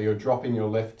level so you're dropping your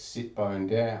left sit bone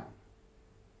down.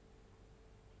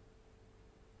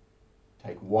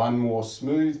 Take one more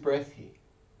smooth breath here.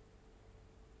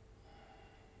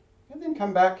 And then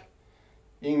come back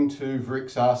into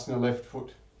Vriksasana, left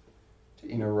foot to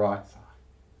inner right thigh.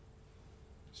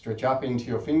 Stretch up into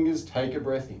your fingers, take a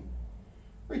breath in.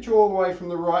 Reach all the way from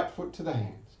the right foot to the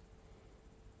hands.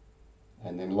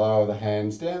 And then lower the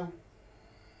hands down.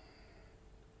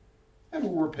 And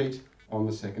we'll repeat on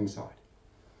the second side.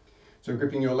 So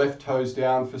gripping your left toes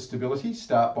down for stability,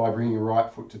 start by bringing your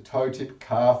right foot to toe tip,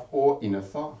 calf or inner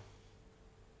thigh.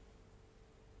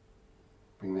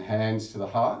 Bring the hands to the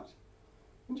heart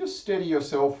and just steady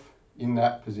yourself in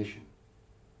that position.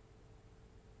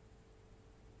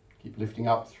 Keep lifting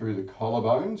up through the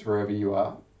collarbones wherever you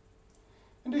are.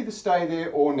 And either stay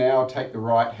there or now take the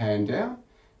right hand down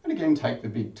and again take the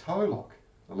big toe lock.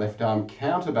 The left arm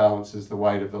counterbalances the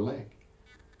weight of the leg.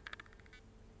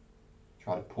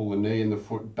 Try to pull the knee and the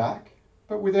foot back,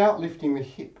 but without lifting the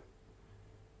hip.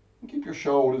 And keep your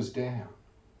shoulders down.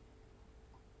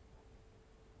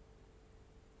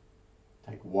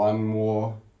 Take one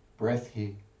more breath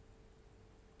here.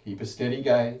 Keep a steady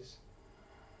gaze.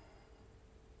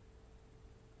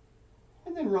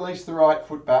 And then release the right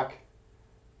foot back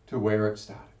to where it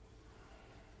started.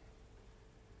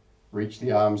 Reach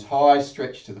the arms high,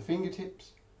 stretch to the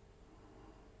fingertips.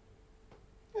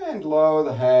 And lower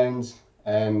the hands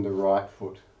and the right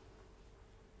foot.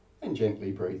 And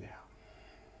gently breathe out.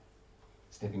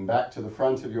 Stepping back to the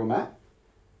front of your mat.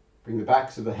 Bring the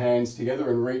backs of the hands together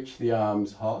and reach the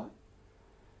arms high.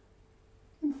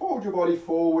 And fold your body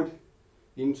forward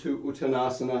into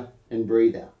Uttanasana and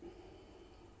breathe out.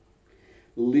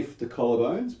 Lift the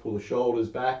collarbones, pull the shoulders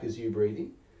back as you breathe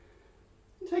in.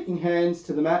 And taking hands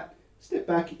to the mat, step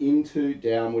back into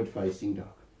downward facing dog.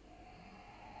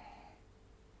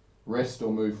 Rest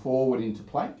or move forward into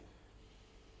plank.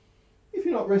 If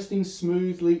you're not resting,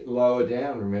 smoothly lower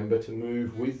down. Remember to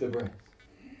move with the breath.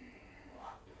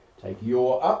 Take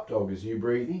your up dog as you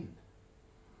breathe in.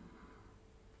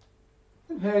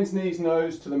 And hands, knees,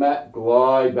 nose to the mat,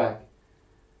 glide back.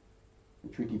 The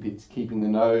tricky bit's keeping the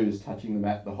nose touching the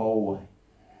mat the whole way.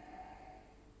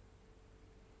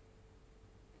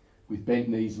 With bent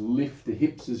knees, lift the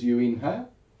hips as you inhale.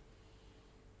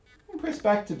 And press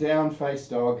back to down face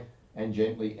dog and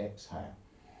gently exhale.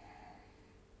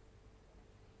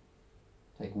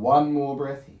 Take one more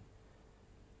breath here.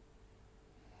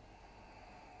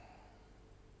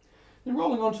 Then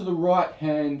rolling onto the right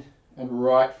hand and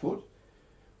right foot,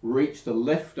 reach the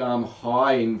left arm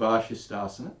high in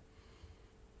Vashisthasana.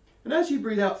 And as you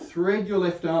breathe out, thread your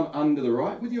left arm under the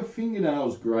right with your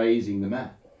fingernails grazing the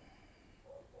mat.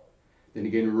 Then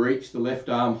again, reach the left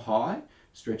arm high,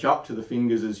 stretch up to the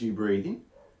fingers as you breathe in,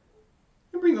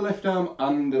 and bring the left arm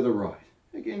under the right,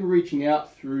 again reaching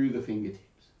out through the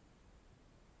fingertips.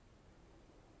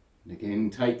 And again,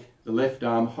 take the left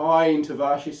arm high into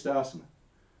Vashisthasana.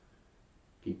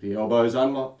 Keep the elbows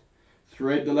unlocked.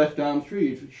 Thread the left arm through.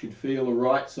 You should feel the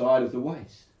right side of the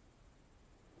waist.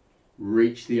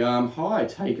 Reach the arm high.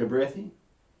 Take a breath in.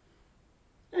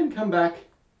 And come back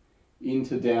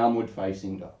into downward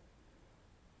facing dog.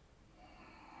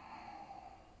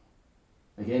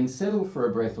 Again, settle for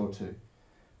a breath or two.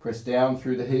 Press down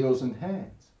through the heels and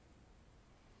hands.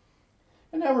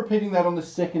 And now repeating that on the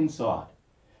second side.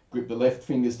 Grip the left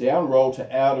fingers down, roll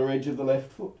to outer edge of the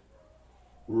left foot.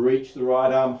 Reach the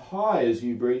right arm high as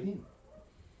you breathe in.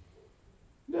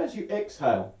 And as you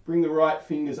exhale, bring the right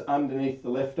fingers underneath the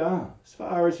left arm as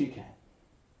far as you can.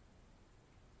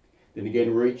 Then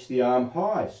again, reach the arm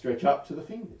high, stretch up to the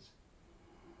fingers.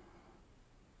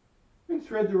 And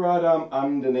thread the right arm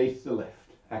underneath the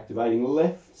left, activating the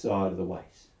left side of the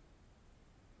waist.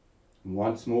 And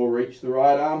once more, reach the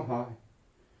right arm high,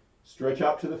 stretch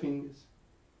up to the fingers.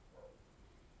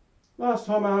 Last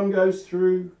time arm goes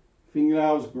through,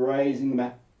 fingernails grazing the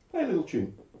mat. Play a little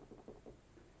tune.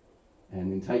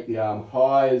 And then take the arm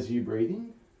high as you breathe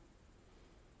in.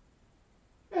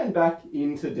 And back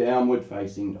into downward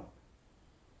facing dog.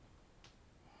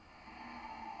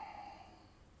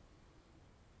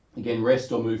 Again,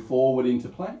 rest or move forward into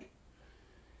plank.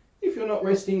 If you're not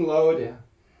resting, lower down.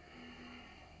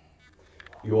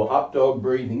 Your up dog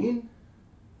breathing in.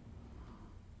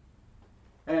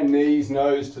 And knees,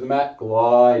 nose to the mat,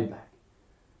 glide back.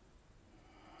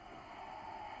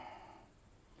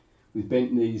 With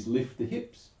bent knees, lift the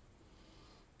hips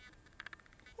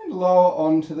and lower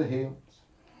onto the heels.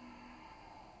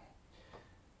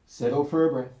 Settle for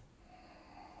a breath.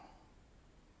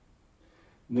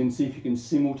 And then see if you can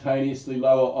simultaneously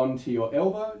lower onto your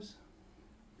elbows.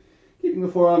 Keeping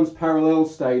the forearms parallel,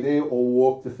 stay there, or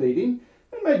walk the feet in,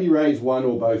 and maybe raise one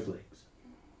or both legs.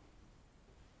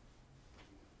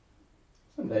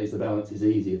 Some days the balance is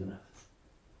easier than others.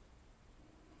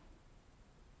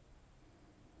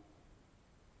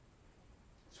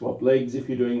 Swap legs if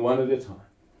you're doing one at a time.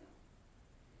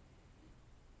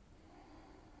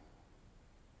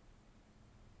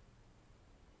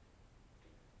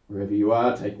 Wherever you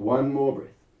are, take one more breath.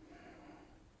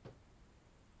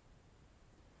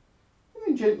 And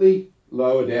then gently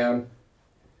lower down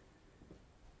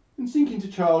and sink into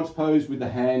child's pose with the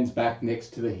hands back next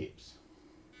to the hips.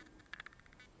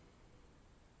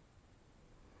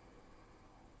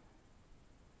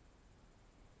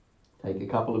 Take a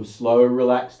couple of slow,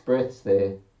 relaxed breaths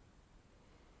there.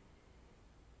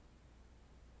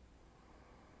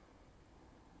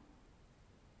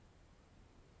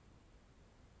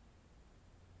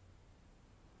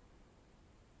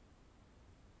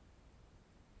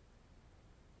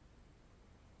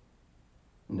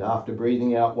 And after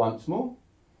breathing out once more,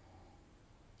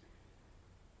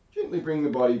 gently bring the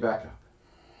body back up.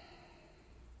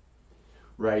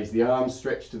 Raise the arms,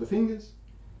 stretch to the fingers.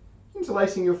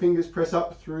 Interlacing your fingers, press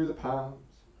up through the palms.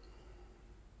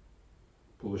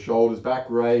 Pull the shoulders back,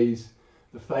 raise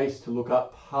the face to look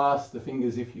up past the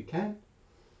fingers if you can.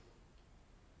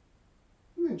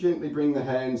 And then gently bring the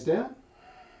hands down.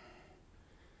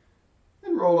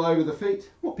 And roll over the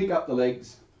feet or pick up the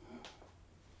legs.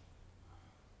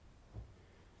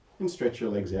 And stretch your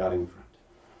legs out in front.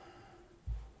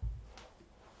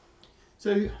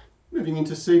 So moving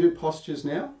into seated postures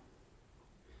now.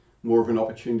 More of an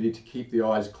opportunity to keep the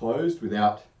eyes closed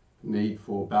without need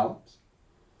for balance.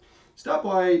 Start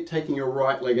by taking your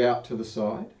right leg out to the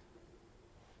side.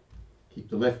 Keep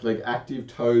the left leg active,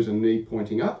 toes and knee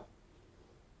pointing up.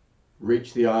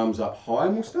 Reach the arms up high,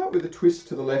 and we'll start with a twist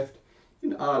to the left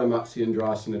in Ardha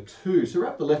Matsyendrasana 2. So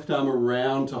wrap the left arm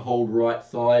around to hold right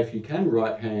thigh if you can,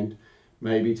 right hand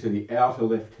maybe to the outer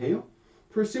left heel.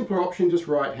 For a simpler option, just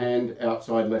right hand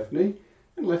outside left knee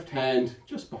and left hand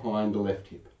just behind the left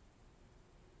hip.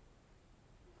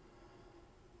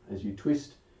 As you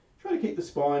twist, try to keep the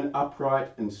spine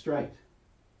upright and straight.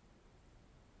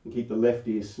 And keep the left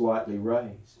ear slightly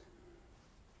raised.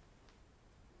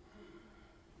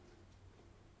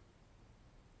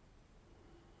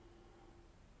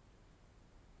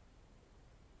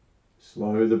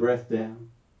 Slow the breath down.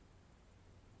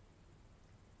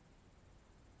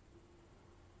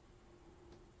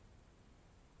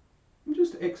 And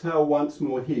just exhale once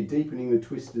more here, deepening the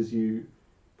twist as you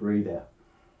breathe out.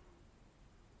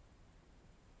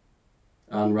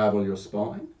 Unravel your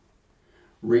spine.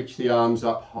 Reach the arms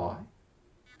up high.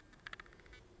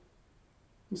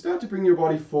 And start to bring your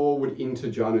body forward into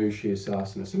Janu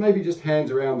Shirsasana. So maybe just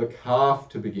hands around the calf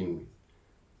to begin with.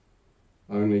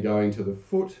 Only going to the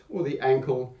foot or the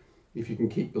ankle if you can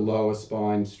keep the lower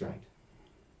spine straight.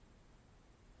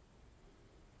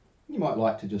 You might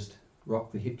like to just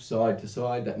rock the hips side to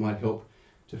side. That might help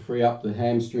to free up the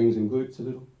hamstrings and glutes a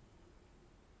little.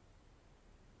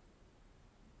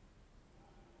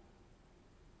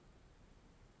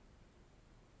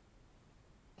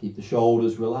 Keep the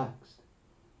shoulders relaxed.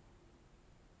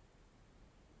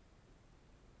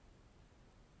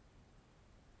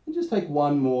 And just take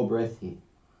one more breath here.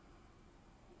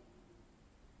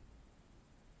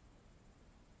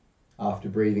 After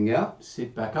breathing out,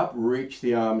 sit back up, reach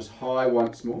the arms high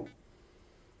once more.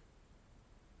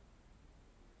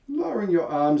 Lowering your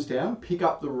arms down, pick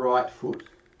up the right foot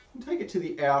and take it to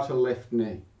the outer left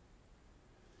knee.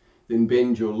 Then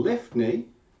bend your left knee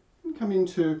and come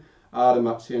into Ardha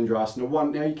Matsyendrasana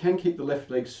 1. Now you can keep the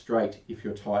left leg straight if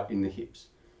you're tight in the hips.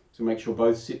 So make sure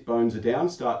both sit bones are down.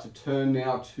 Start to turn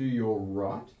now to your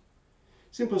right.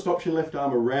 Simplest option, left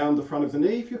arm around the front of the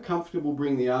knee. If you're comfortable,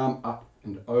 bring the arm up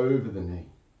and over the knee.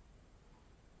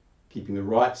 Keeping the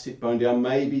right sit bone down,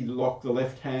 maybe lock the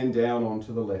left hand down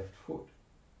onto the left foot.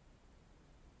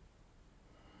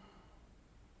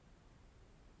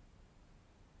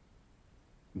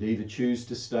 And either choose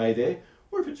to stay there,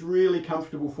 or if it's really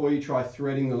comfortable for you, try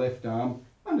threading the left arm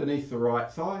underneath the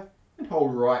right thigh and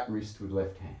hold right wrist with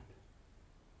left hand.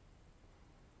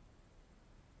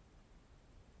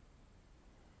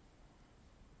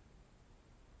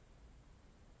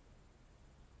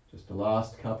 Just the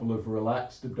last couple of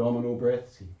relaxed abdominal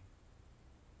breaths here.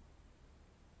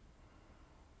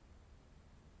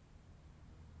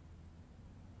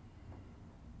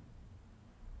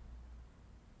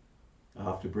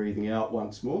 After breathing out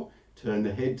once more, turn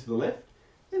the head to the left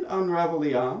and unravel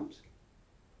the arms.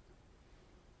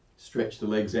 Stretch the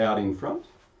legs out in front.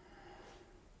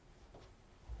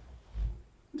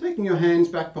 And taking your hands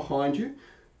back behind you,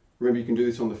 remember you can do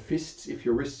this on the fists if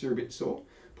your wrists are a bit sore.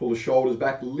 Pull the shoulders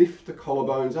back, lift the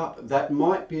collarbones up. That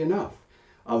might be enough.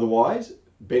 Otherwise,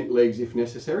 bent legs if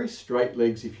necessary, straight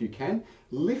legs if you can.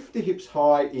 Lift the hips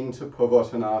high into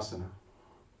Pavottanasana.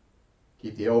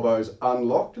 Keep the elbows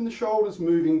unlocked and the shoulders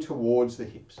moving towards the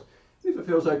hips. And if it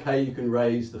feels okay, you can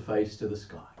raise the face to the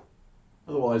sky.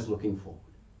 Otherwise, looking forward.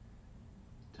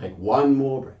 Take one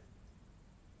more breath.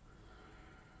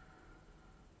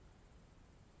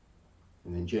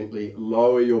 And then gently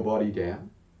lower your body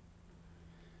down.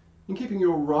 And keeping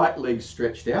your right leg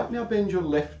stretched out, now bend your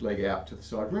left leg out to the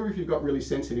side. Remember, if you've got really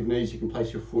sensitive knees, you can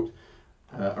place your foot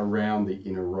around the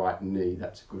inner right knee.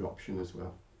 That's a good option as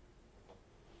well.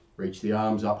 Reach the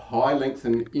arms up high,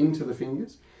 lengthen into the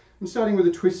fingers. And starting with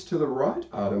a twist to the right,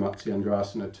 Ardha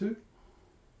Matsyendrasana 2.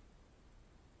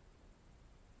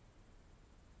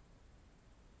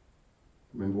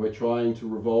 Remember, we're trying to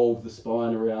revolve the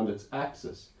spine around its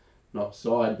axis, not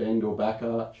side bend or back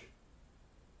arch.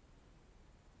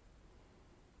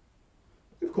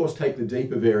 of course take the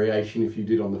deeper variation if you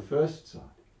did on the first side.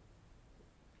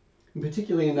 And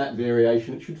particularly in that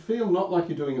variation, it should feel not like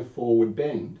you're doing a forward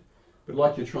bend, but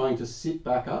like you're trying to sit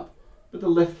back up, but the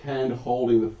left hand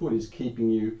holding the foot is keeping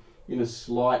you in a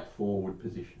slight forward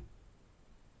position.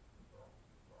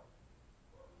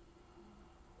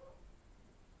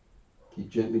 Keep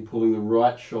gently pulling the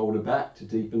right shoulder back to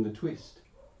deepen the twist.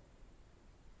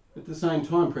 At the same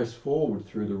time, press forward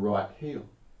through the right heel.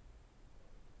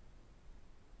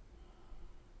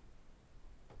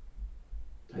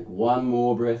 Take one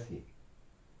more breath here.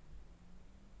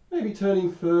 Maybe turning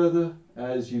further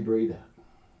as you breathe out.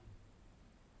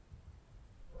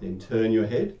 Then turn your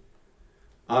head,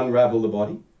 unravel the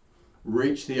body,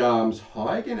 reach the arms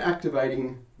high, again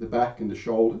activating the back and the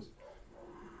shoulders.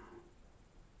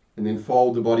 And then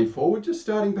fold the body forward, just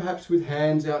starting perhaps with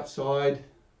hands outside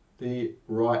the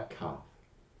right calf.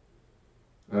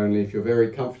 Only if you're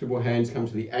very comfortable, hands come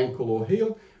to the ankle or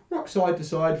heel. Rock side to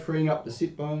side, freeing up the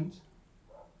sit bones.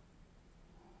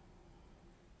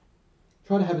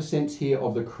 Try to have a sense here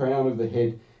of the crown of the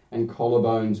head and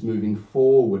collarbones moving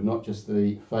forward, not just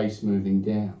the face moving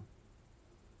down.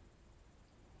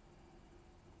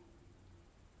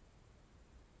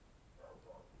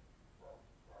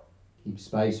 Keep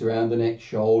space around the neck,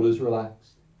 shoulders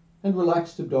relaxed, and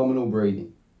relaxed abdominal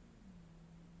breathing.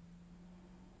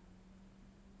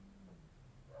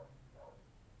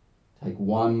 Take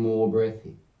one more breath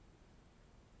here.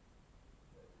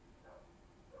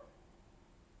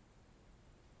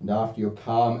 And after your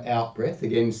calm out breath,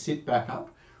 again sit back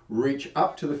up, reach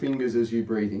up to the fingers as you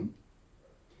breathe in.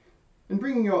 And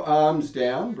bringing your arms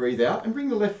down, breathe out, and bring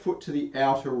the left foot to the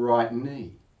outer right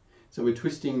knee. So we're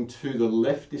twisting to the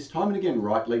left this time, and again,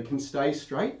 right leg can stay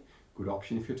straight. Good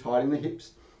option if you're tight in the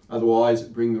hips. Otherwise,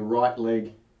 bring the right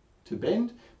leg to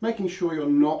bend, making sure you're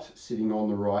not sitting on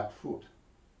the right foot.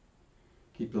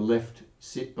 Keep the left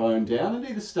sit bone down and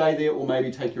either stay there or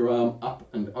maybe take your arm up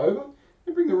and over,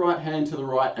 and bring the right hand to the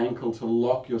right ankle to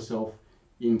lock yourself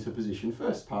into position.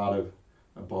 First part of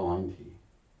a bind here.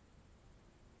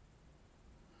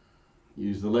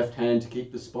 Use the left hand to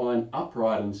keep the spine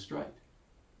upright and straight.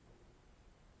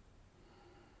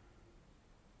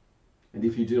 And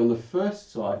if you did on the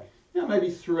first side, now maybe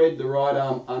thread the right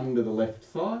arm under the left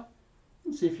thigh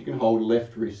and see if you can hold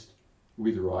left wrist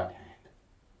with right hand.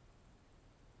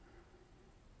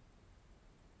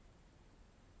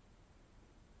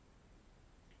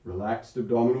 Relaxed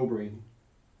abdominal breathing.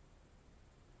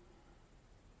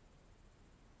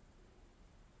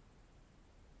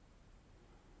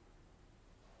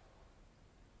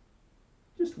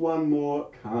 Just one more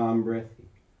calm breath here.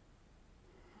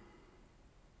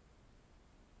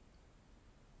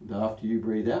 And after you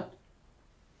breathe out,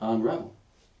 unravel.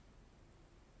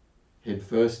 Head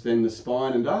first, then the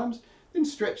spine and arms, then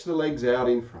stretch the legs out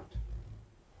in front.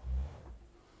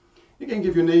 Again,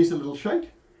 give your knees a little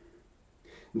shake.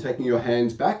 And taking your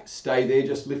hands back, stay there,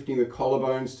 just lifting the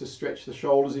collarbones to stretch the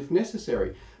shoulders if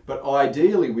necessary. But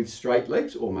ideally with straight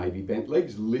legs, or maybe bent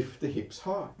legs, lift the hips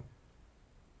high.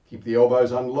 Keep the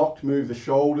elbows unlocked, move the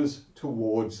shoulders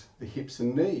towards the hips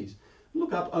and knees.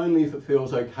 Look up only if it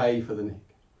feels okay for the neck.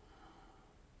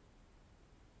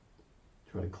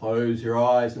 Try to close your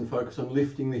eyes and focus on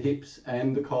lifting the hips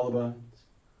and the collarbones.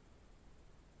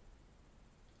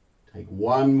 Take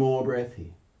one more breath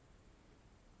here.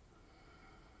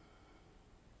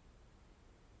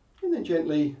 And then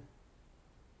gently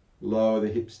lower the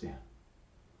hips down.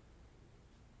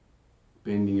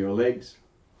 Bending your legs.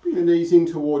 Bring the knees in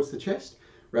towards the chest.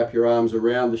 Wrap your arms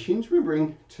around the shins,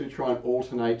 remembering to try and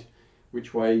alternate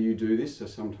which way you do this. So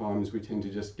sometimes we tend to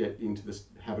just get into this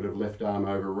habit of left arm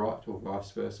over right or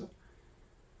vice versa.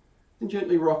 And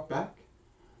gently rock back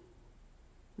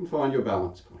and find your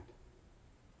balance point.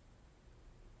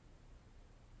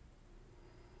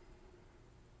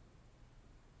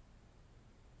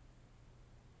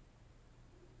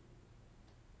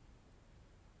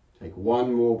 Take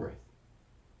one more breath.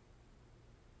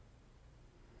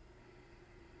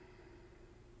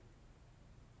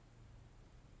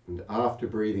 And after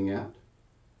breathing out,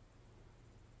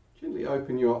 gently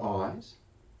open your eyes.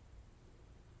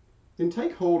 Then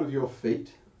take hold of your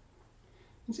feet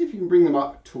and see if you can bring them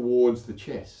up towards the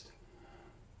chest.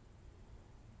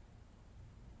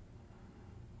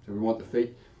 So we want the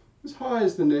feet as high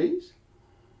as the knees.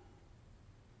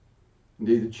 And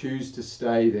either choose to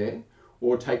stay there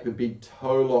or take the big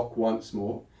toe lock once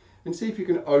more and see if you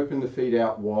can open the feet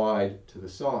out wide to the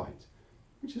sides,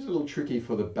 which is a little tricky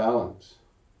for the balance.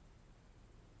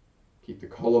 Keep the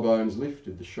collarbones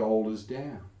lifted, the shoulders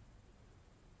down.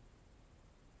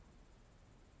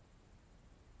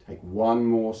 Take one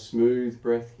more smooth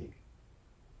breath here.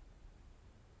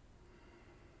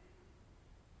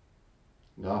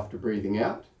 And after breathing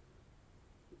out,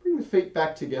 bring the feet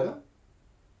back together.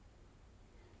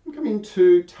 And come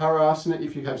into Tarasana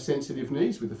if you have sensitive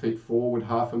knees, with the feet forward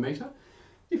 1/2 metre.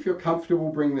 If you're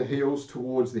comfortable, bring the heels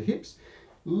towards the hips.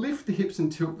 Lift the hips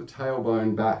and tilt the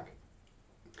tailbone back.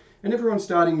 And everyone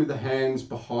starting with the hands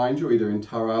behind you, either in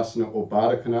Tarasana or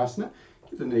Baddha Konasana,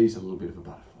 give the knees a little bit of a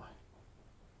butterfly.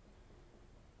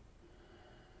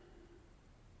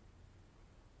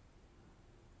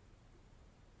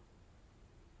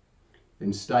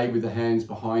 Then stay with the hands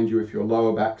behind you if your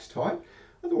lower back's tight.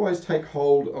 Otherwise, take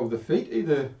hold of the feet,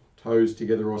 either toes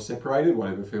together or separated,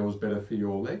 whatever feels better for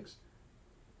your legs.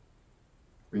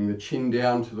 Bring the chin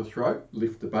down to the throat,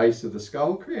 lift the base of the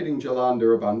skull, creating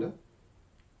Jalandhara Bandha.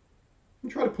 And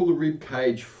try to pull the rib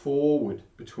cage forward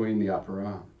between the upper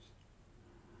arms.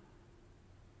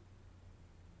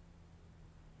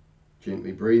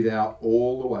 Gently breathe out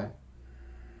all the way.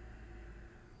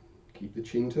 Keep the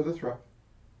chin to the throat.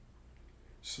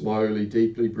 Slowly,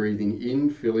 deeply breathing in,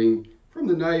 filling from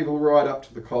the navel right up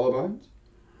to the collarbones.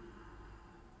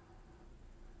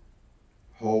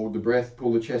 Hold the breath,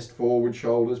 pull the chest forward,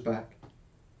 shoulders back.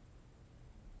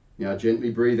 Now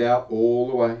gently breathe out all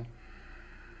the way.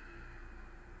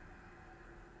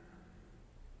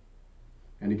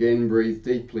 And again, breathe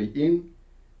deeply in,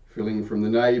 filling from the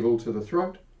navel to the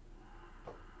throat.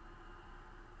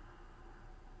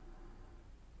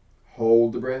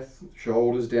 Hold the breath,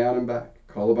 shoulders down and back,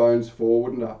 collarbones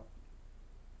forward and up.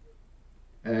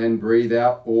 And breathe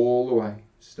out all the way,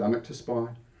 stomach to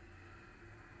spine.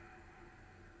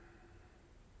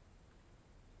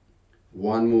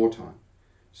 One more time,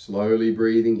 slowly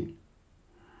breathing in.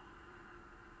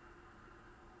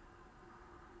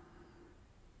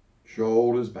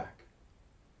 Shoulders back.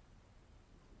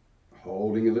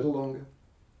 Holding a little longer.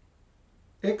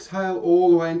 Exhale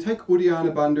all the way and take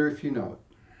Uddiyana Bandha if you know it.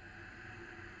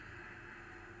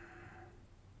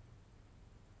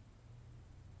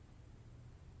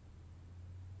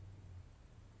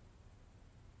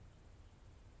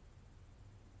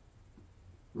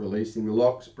 Releasing the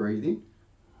locks, breathe in.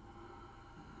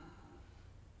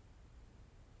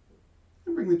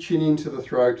 And bring the chin into the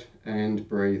throat and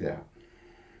breathe out.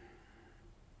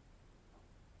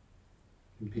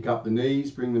 And pick up the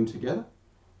knees, bring them together.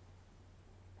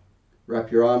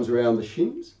 Wrap your arms around the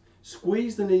shins.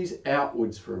 Squeeze the knees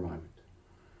outwards for a moment.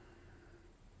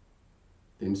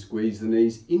 Then squeeze the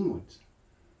knees inwards.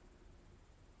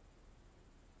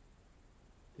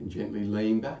 Then gently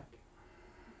lean back.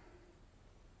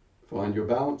 Find your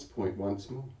balance point once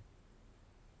more.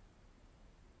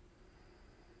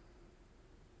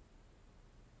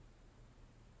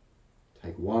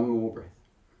 Take one more breath.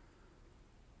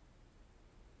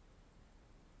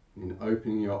 And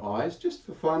opening your eyes, just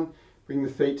for fun, bring the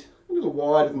feet a little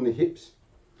wider than the hips.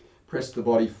 Press the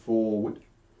body forward.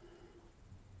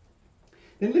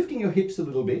 Then lifting your hips a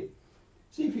little bit,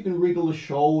 see if you can wriggle the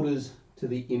shoulders to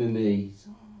the inner knees.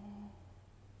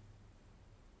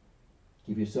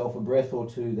 Give yourself a breath or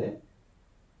two there.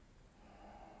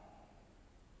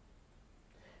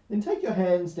 Then take your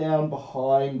hands down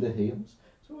behind the heels.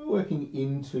 So we're working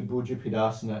into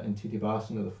Bhujapidasana and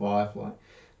Titibhasana, the firefly.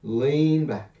 Lean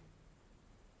back.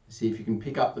 See if you can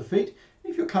pick up the feet.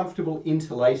 If you're comfortable,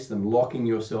 interlace them, locking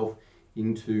yourself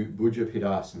into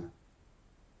Bhujapidasana.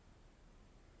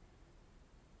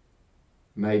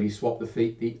 Maybe swap the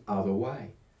feet the other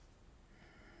way.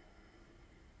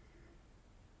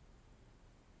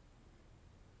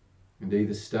 And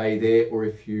either stay there, or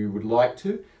if you would like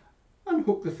to,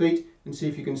 unhook the feet and see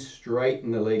if you can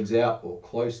straighten the legs out or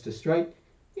close to straight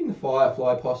in the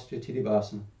firefly posture,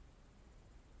 Titibhasana.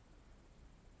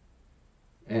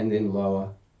 And then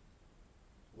lower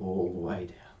all the way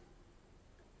down.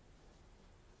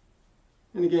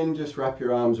 And again, just wrap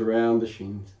your arms around the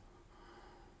shins.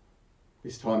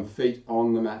 This time feet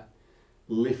on the mat.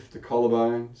 Lift the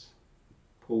collarbones,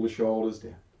 pull the shoulders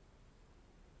down.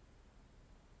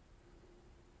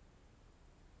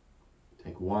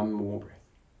 Take one more breath.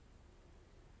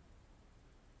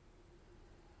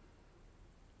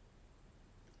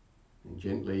 And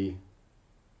gently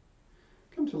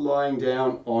come to lying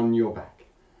down on your back.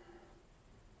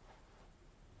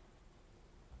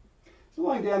 So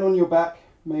lying down on your back,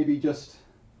 maybe just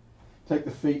take the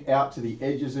feet out to the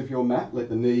edges of your mat, let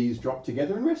the knees drop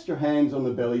together and rest your hands on the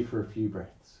belly for a few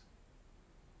breaths.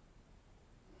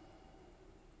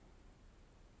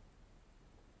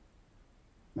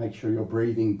 Make sure you're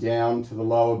breathing down to the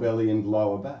lower belly and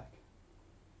lower back.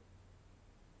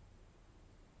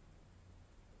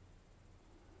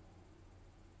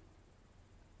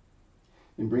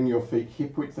 And bring your feet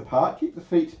hip width apart. Keep the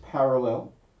feet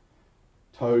parallel.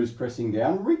 Toes pressing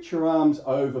down. Reach your arms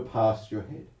over past your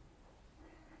head.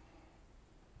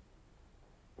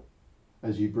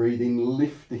 As you breathe in,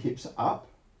 lift the hips up.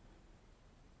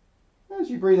 As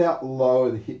you breathe out,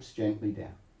 lower the hips gently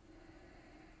down.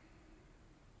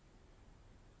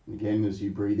 And again, as you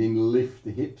breathe in, lift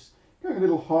the hips, going a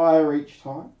little higher each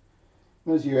time.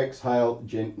 And as you exhale,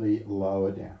 gently lower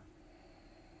down.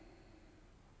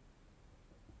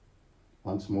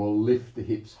 Once more, lift the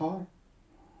hips high.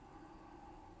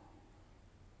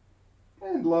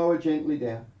 And lower gently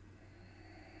down.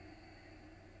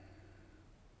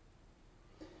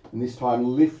 And this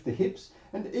time, lift the hips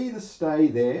and either stay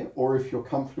there, or if you're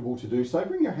comfortable to do so,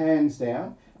 bring your hands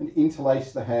down and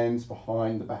interlace the hands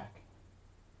behind the back.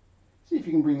 See if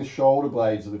you can bring the shoulder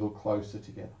blades a little closer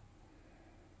together.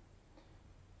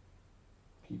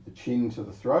 Keep the chin to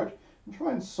the throat and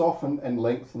try and soften and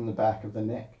lengthen the back of the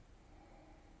neck.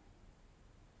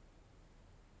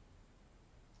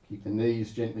 Keep the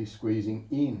knees gently squeezing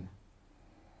in.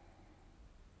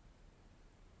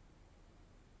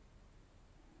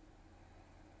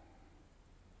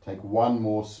 Take one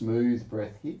more smooth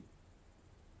breath here.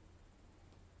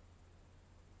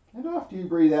 And after you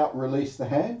breathe out, release the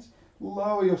hands.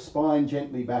 Lower your spine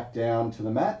gently back down to the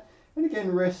mat. And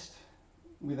again, rest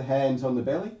with the hands on the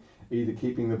belly, either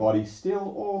keeping the body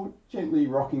still or gently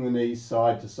rocking the knees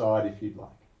side to side if you'd like.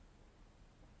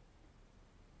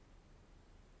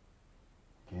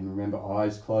 Again, remember,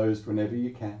 eyes closed whenever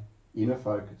you can. Inner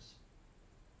focus.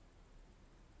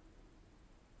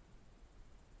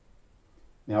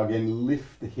 Now again,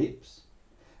 lift the hips.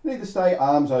 And either stay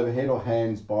arms overhead or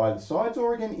hands by the sides,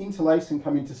 or again interlace and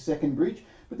come into second bridge,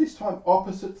 but this time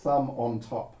opposite thumb on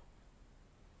top.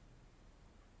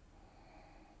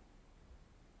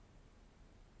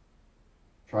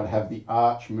 Try to have the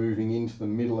arch moving into the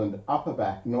middle and upper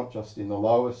back, not just in the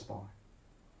lower spine.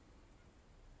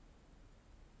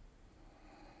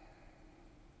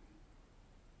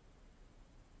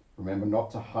 Remember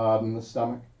not to harden the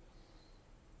stomach.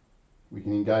 We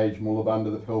can engage Mula under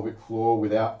the pelvic floor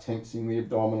without tensing the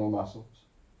abdominal muscles.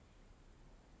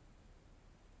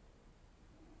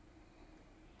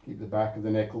 Keep the back of the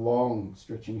neck long,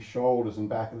 stretching shoulders and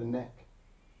back of the neck.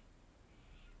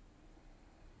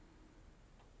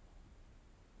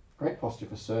 Great posture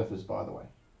for surfers, by the way.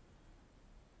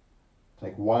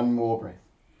 Take one more breath.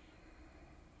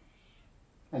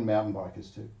 And mountain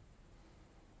bikers too.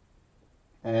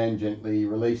 And gently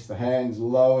release the hands,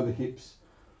 lower the hips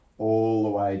all the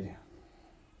way down.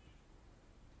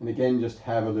 And again, just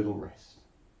have a little rest.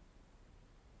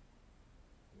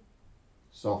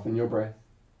 Soften your breath.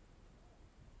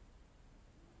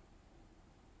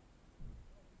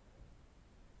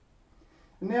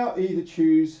 And now either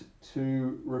choose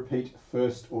to repeat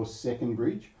first or second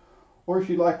bridge, or if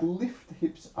you like, lift the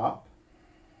hips up.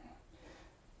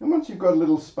 And once you've got a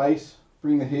little space,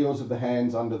 bring the heels of the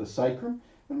hands under the sacrum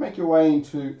and make your way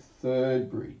into third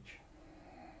bridge.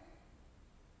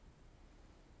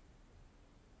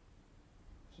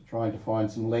 So trying to find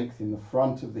some length in the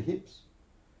front of the hips.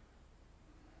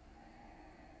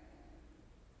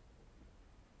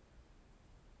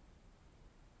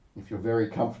 If you're very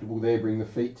comfortable there, bring the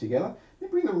feet together. Then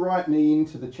bring the right knee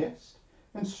into the chest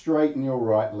and straighten your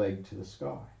right leg to the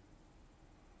sky.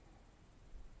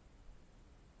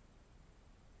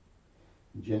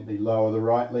 And gently lower the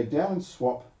right leg down and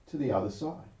swap to the other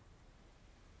side.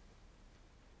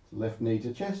 Left knee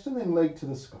to chest and then leg to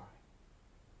the sky.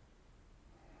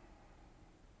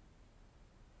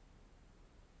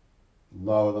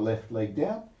 Lower the left leg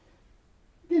down.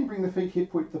 Again, bring the feet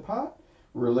hip width apart.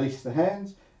 Release the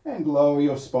hands and lower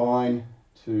your spine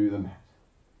to the mat.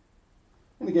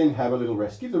 And again, have a little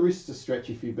rest. Give the wrists a stretch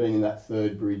if you've been in that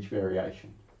third bridge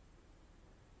variation.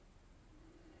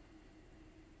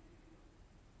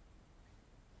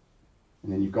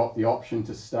 And then you've got the option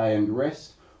to stay and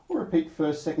rest or repeat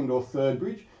first, second or third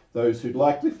bridge. Those who'd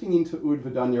like, lifting into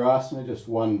Urdhva Dhanurasana, just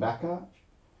one back arch.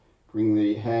 Bring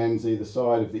the hands either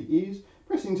side of the ears,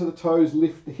 press into the toes,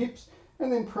 lift the hips,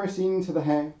 and then press into the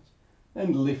hands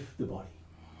and lift the body.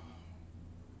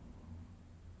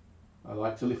 I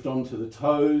like to lift onto the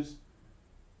toes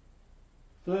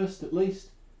first at least,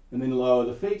 and then lower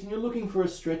the feet, and you're looking for a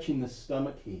stretch in the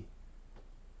stomach here.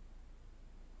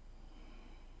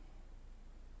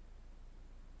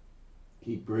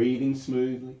 Keep breathing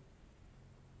smoothly.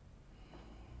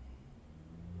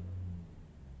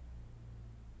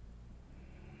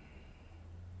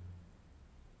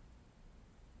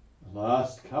 The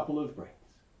last couple of breaths.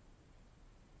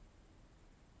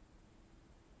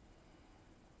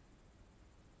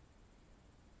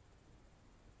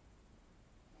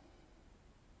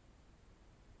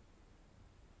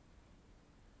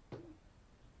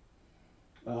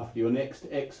 After your next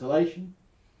exhalation,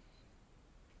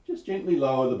 just gently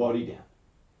lower the body down.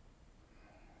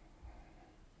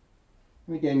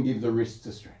 And again, give the wrists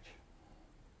a stretch.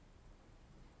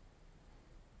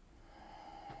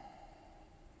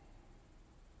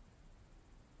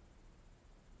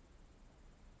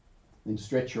 Then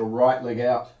stretch your right leg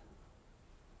out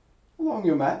along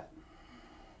your mat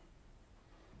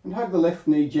and hug the left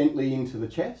knee gently into the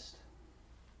chest.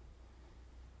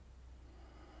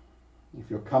 If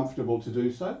you're comfortable to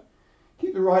do so,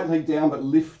 keep the right leg down but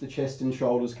lift the chest and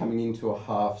shoulders coming into a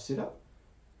half sit-up.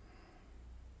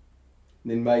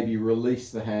 Then maybe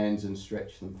release the hands and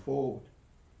stretch them forward.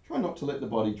 Try not to let the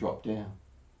body drop down.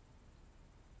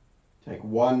 Take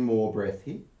one more breath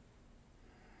here.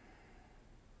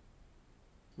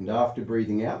 And after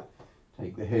breathing out,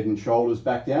 take the head and shoulders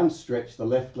back down, stretch the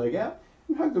left leg out,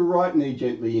 and hug the right knee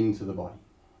gently into the body.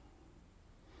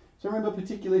 So remember,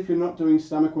 particularly if you're not doing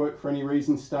stomach work for any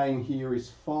reason, staying here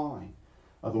is fine.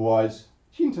 Otherwise,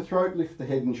 chin to throat, lift the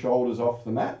head and shoulders off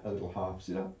the mat, a little half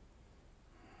sit up.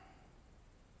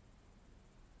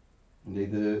 And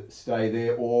either stay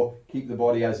there or keep the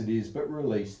body as it is, but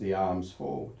release the arms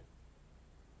forward.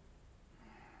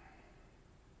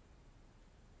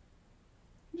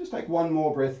 Just take one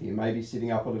more breath here, maybe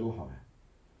sitting up a little higher.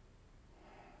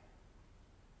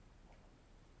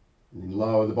 And then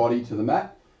lower the body to the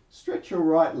mat. Stretch your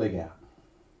right leg out.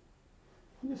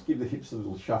 And just give the hips a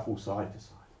little shuffle side to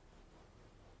side.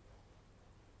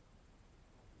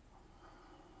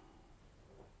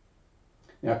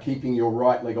 Now, keeping your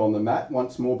right leg on the mat,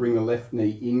 once more bring the left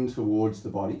knee in towards the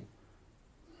body.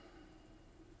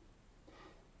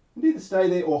 And either stay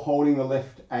there or holding the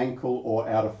left ankle or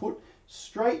outer foot,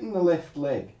 straighten the left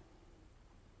leg.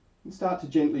 And start to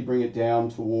gently bring it down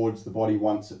towards the body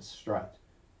once it's straight.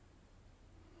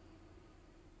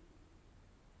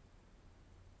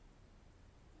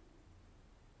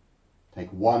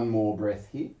 Take one more breath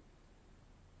here.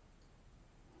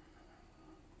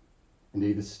 And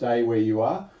either stay where you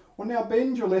are, or now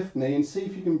bend your left knee and see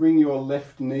if you can bring your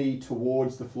left knee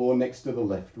towards the floor next to the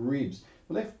left ribs.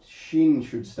 The left shin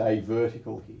should stay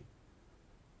vertical here.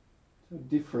 So a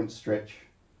different stretch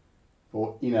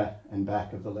for inner and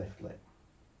back of the left leg.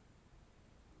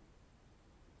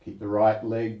 Keep the right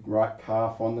leg, right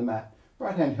calf on the mat.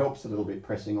 Right hand helps a little bit,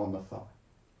 pressing on the thigh.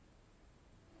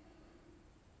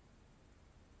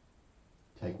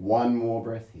 Take one more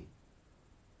breath here.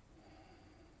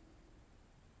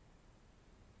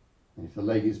 And if the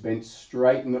leg is bent,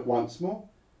 straighten it once more.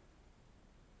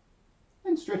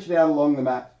 And stretch it out along the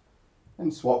mat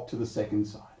and swap to the second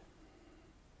side.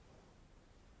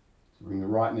 So bring the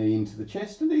right knee into the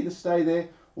chest and either stay there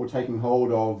or taking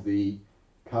hold of the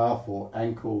calf or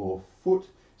ankle or foot,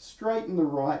 straighten the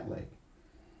right leg.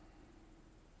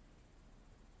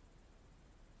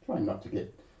 Try not to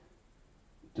get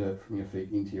dirt from your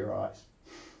feet into your eyes.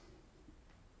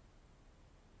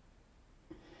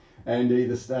 And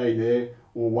either stay there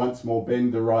or once more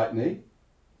bend the right knee.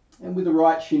 And with the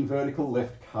right shin vertical,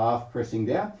 left calf pressing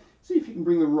down, see if you can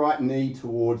bring the right knee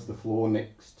towards the floor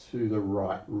next to the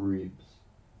right ribs.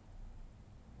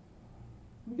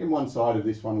 Again, one side of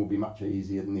this one will be much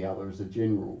easier than the other as a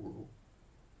general rule.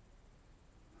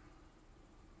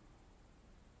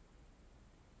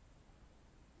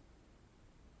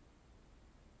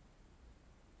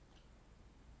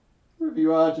 Wherever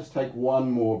you are, just take one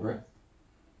more breath.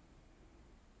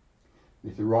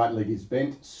 If the right leg is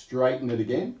bent, straighten it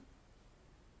again.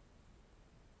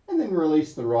 And then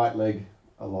release the right leg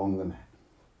along the mat.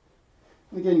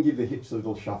 And again, give the hips a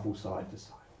little shuffle side to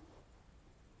side.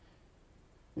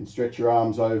 And stretch your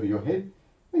arms over your head.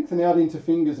 Lengthen out into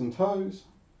fingers and toes.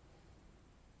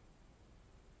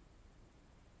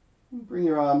 And bring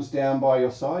your arms down by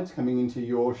your sides, coming into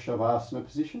your Shavasana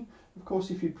position. Of course,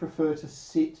 if you'd prefer to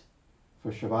sit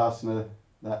for Shavasana,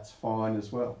 that's fine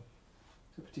as well.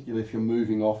 So particularly if you're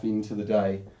moving off into the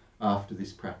day after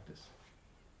this practice.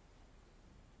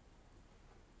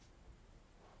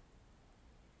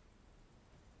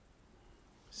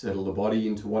 Settle the body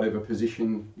into whatever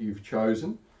position you've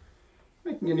chosen,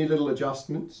 making any little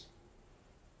adjustments.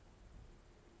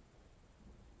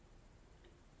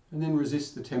 And then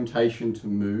resist the temptation to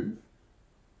move.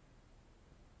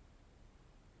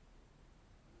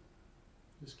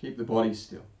 Just keep the body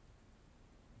still.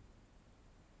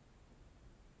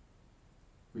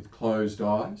 With closed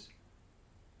eyes,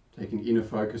 take an inner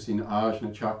focus in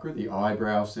Ajna Chakra, the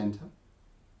eyebrow center.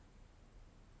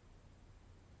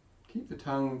 Keep the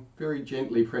tongue very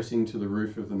gently pressing to the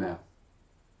roof of the mouth.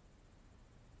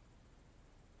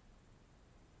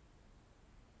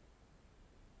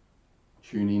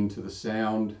 Tune in to the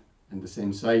sound and the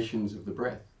sensations of the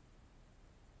breath.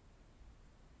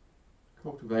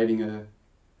 Cultivating a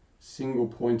single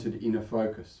pointed inner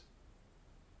focus.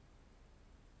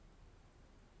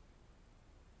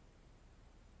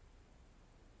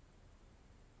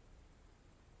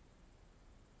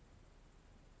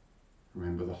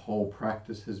 Remember, the whole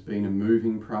practice has been a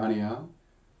moving pranayama.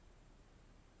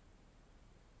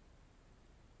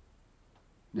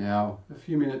 Now, a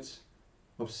few minutes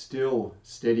of still,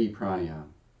 steady pranayama.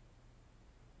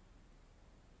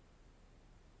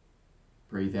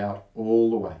 Breathe out all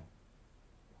the way.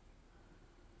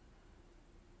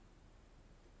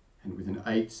 And with an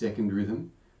 8-second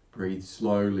rhythm, breathe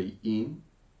slowly in,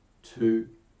 2,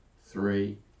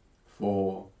 3,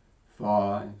 4,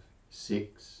 5,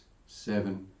 6,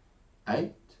 7,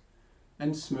 8,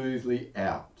 and smoothly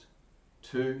out,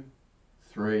 2,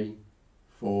 3,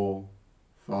 4,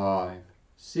 5,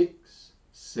 6,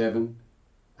 7,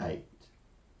 8.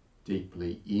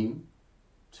 Deeply in,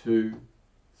 2,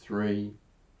 3,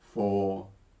 4,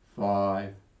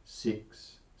 5,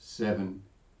 6, 7,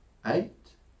 8,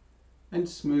 and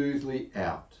smoothly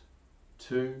out,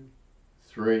 2,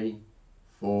 3,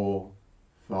 4,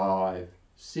 5,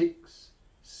 6,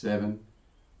 7,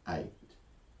 8.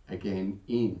 Again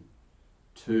in,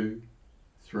 2,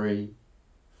 3,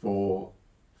 4,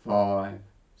 5,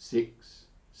 6,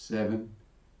 7,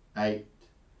 8,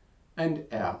 and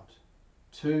out,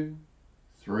 2,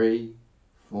 3,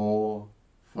 4,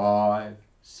 5,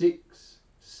 6,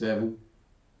 7,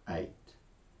 8.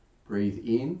 Breathe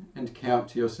in and count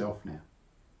to yourself now.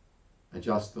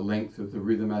 Adjust the length of the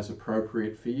rhythm as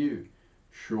appropriate for you.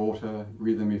 Shorter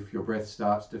rhythm if your breath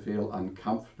starts to feel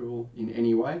uncomfortable in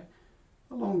any way.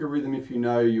 A longer rhythm if you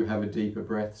know you have a deeper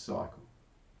breath cycle.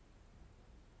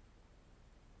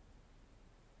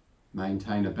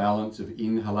 Maintain a balance of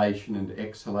inhalation and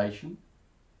exhalation.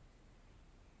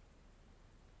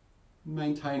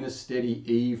 Maintain a steady,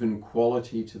 even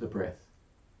quality to the breath,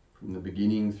 from the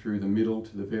beginning through the middle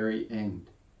to the very end.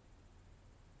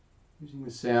 Using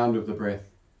the sound of the breath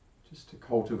just to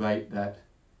cultivate that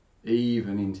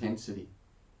even intensity.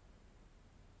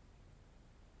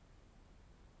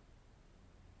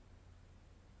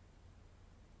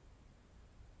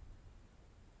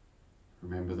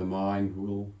 Remember, the mind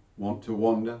will want to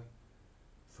wander,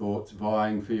 thoughts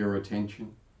vying for your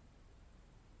attention.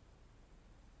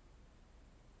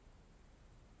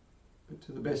 But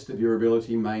to the best of your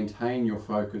ability, maintain your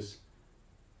focus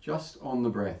just on the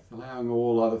breath, allowing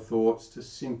all other thoughts to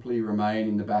simply remain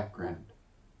in the background.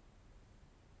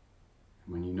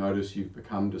 And when you notice you've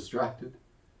become distracted,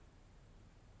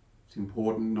 it's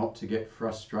important not to get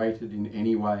frustrated in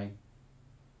any way.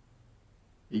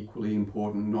 Equally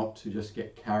important not to just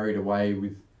get carried away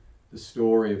with the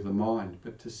story of the mind,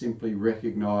 but to simply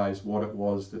recognize what it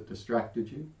was that distracted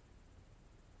you,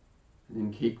 and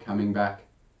then keep coming back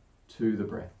to the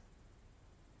breath.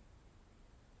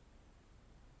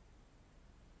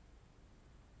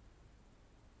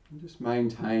 And just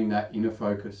maintain that inner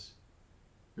focus,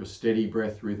 your steady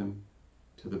breath rhythm,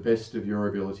 to the best of your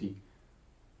ability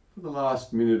for the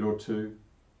last minute or two.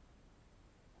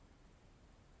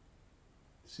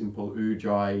 Simple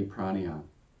Ujjayi pranayama.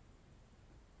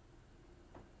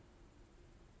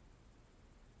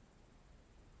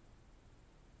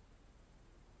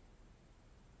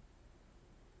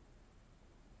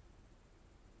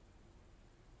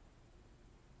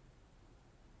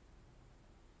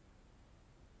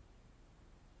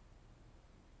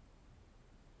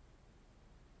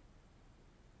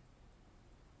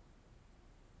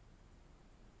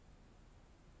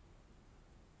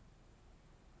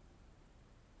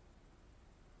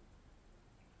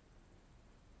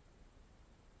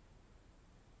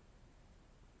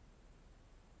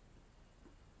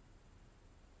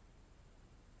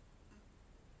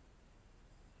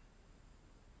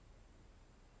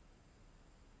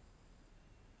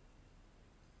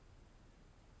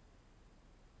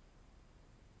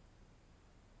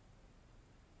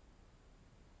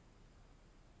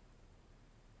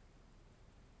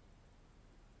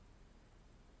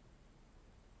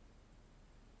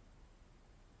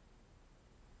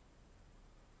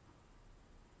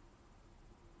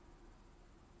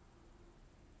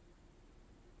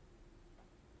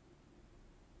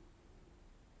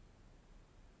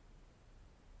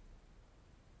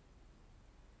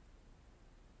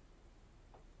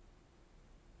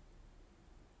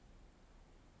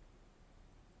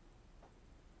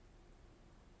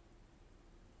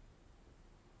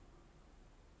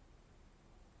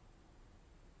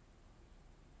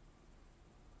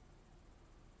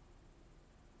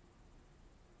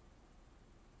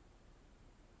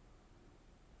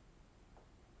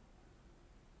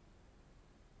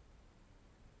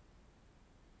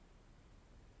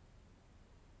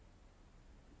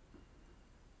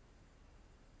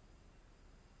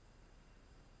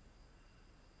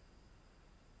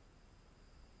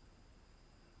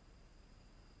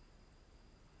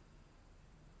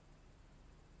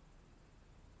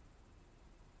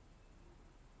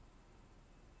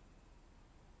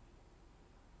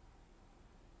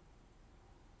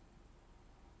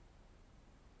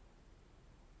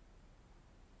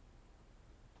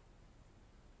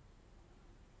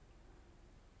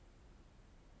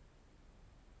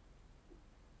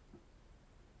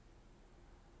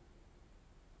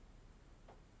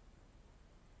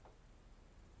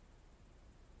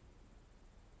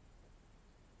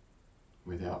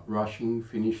 Without rushing,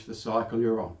 finish the cycle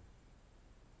you're on.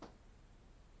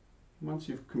 Once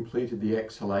you've completed the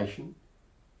exhalation,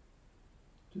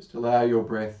 just allow your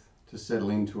breath to settle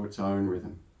into its own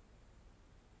rhythm.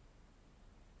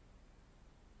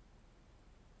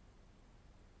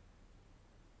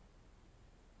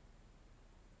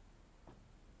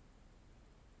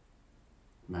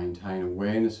 Maintain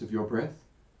awareness of your breath,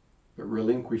 but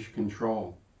relinquish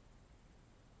control.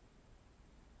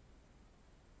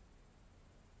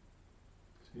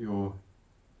 So you're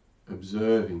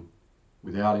observing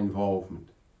without involvement.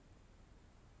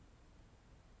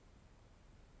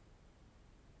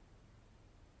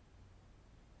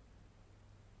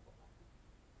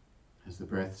 As the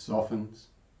breath softens,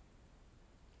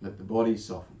 let the body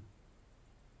soften.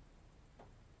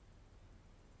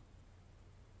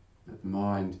 Let the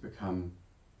mind become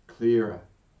clearer,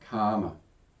 calmer.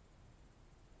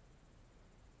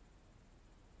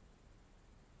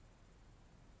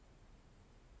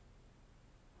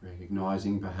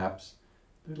 Recognizing perhaps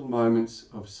little moments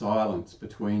of silence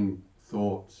between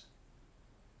thoughts,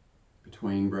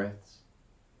 between breaths.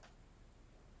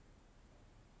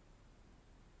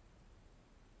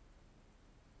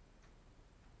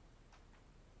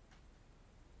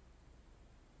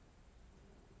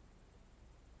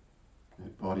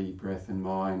 Let body, breath and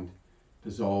mind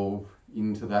dissolve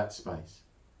into that space.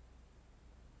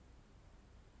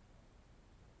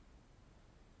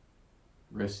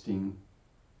 Resting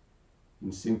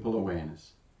in simple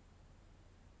awareness.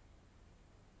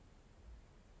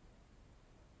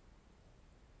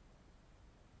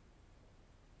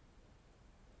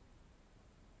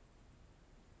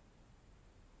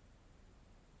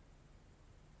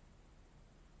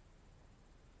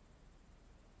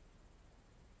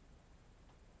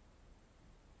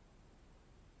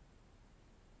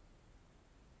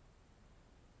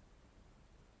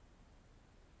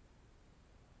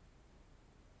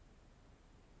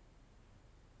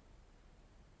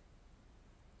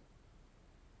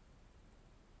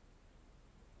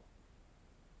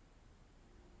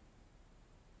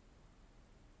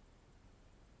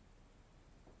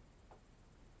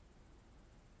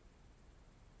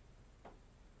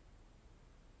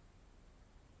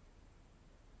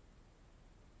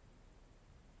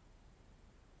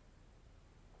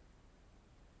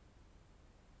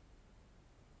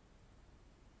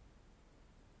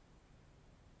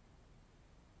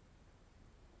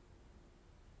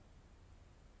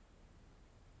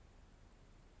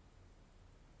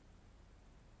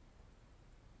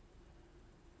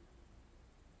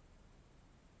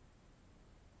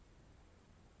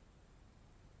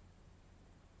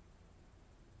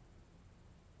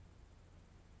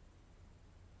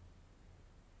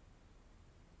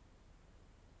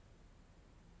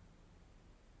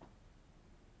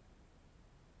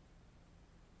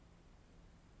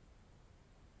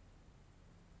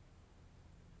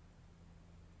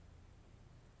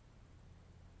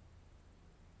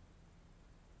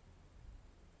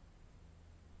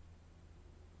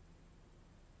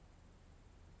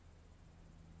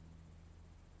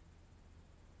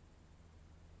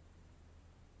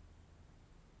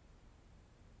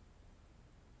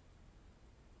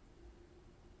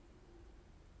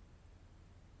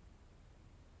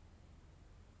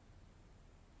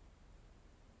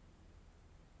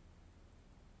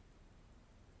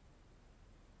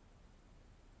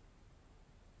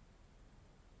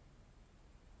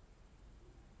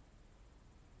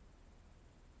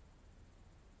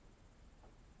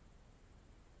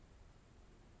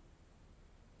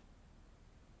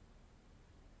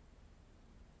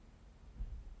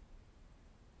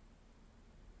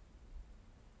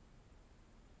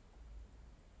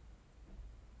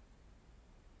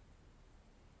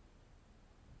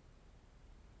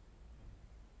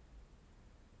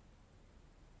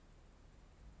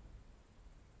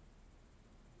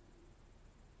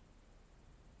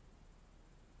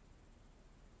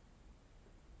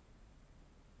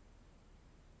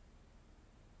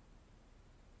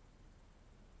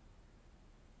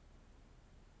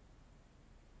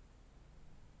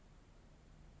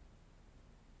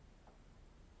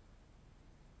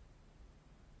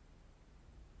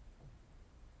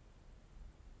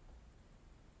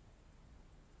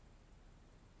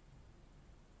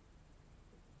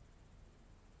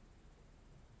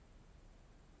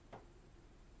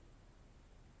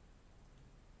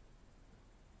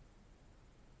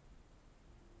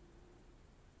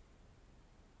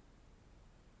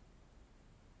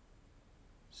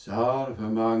 Sarva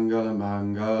Mangala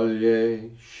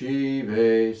Mangalye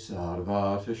Shive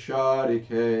Sarvata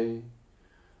Sharike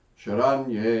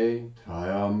Sharanye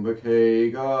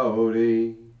Triambake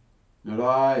Gauri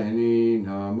Narayani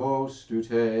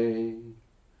Namostute.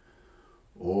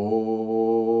 Om.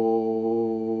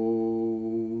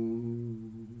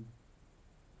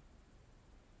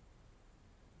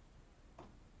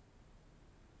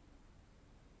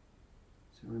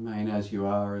 So remain as you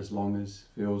are as long as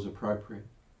feels appropriate.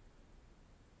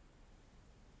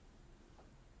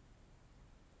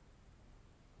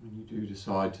 When you do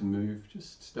decide to move,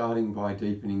 just starting by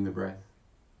deepening the breath,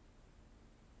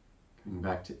 coming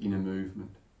back to inner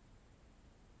movement,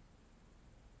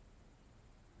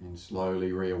 and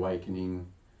slowly reawakening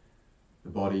the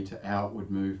body to outward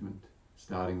movement,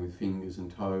 starting with fingers and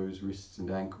toes, wrists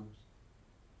and ankles.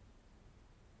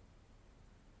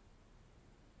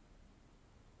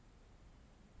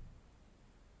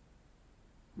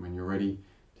 When you're ready,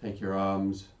 take your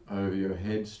arms over your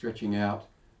head, stretching out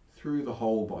through the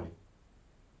whole body.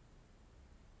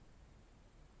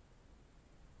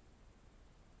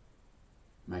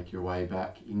 Make your way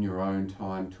back in your own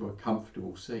time to a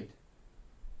comfortable seat.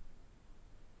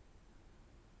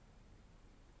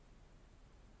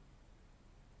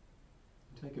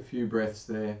 Take a few breaths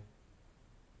there,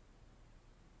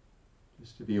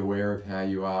 just to be aware of how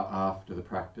you are after the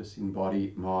practice in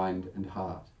body, mind and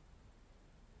heart.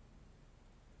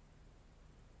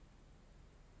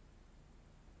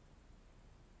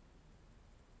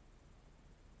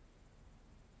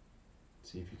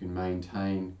 See if you can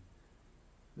maintain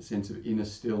the sense of inner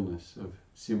stillness, of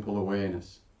simple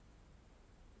awareness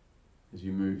as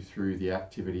you move through the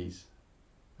activities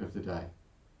of the day.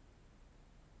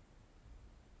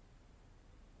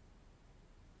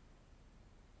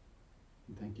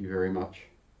 And thank you very much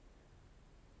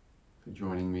for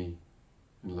joining me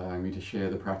and allowing me to share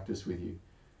the practice with you.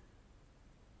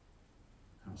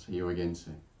 I'll see you again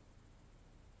soon.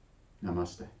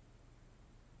 Namaste.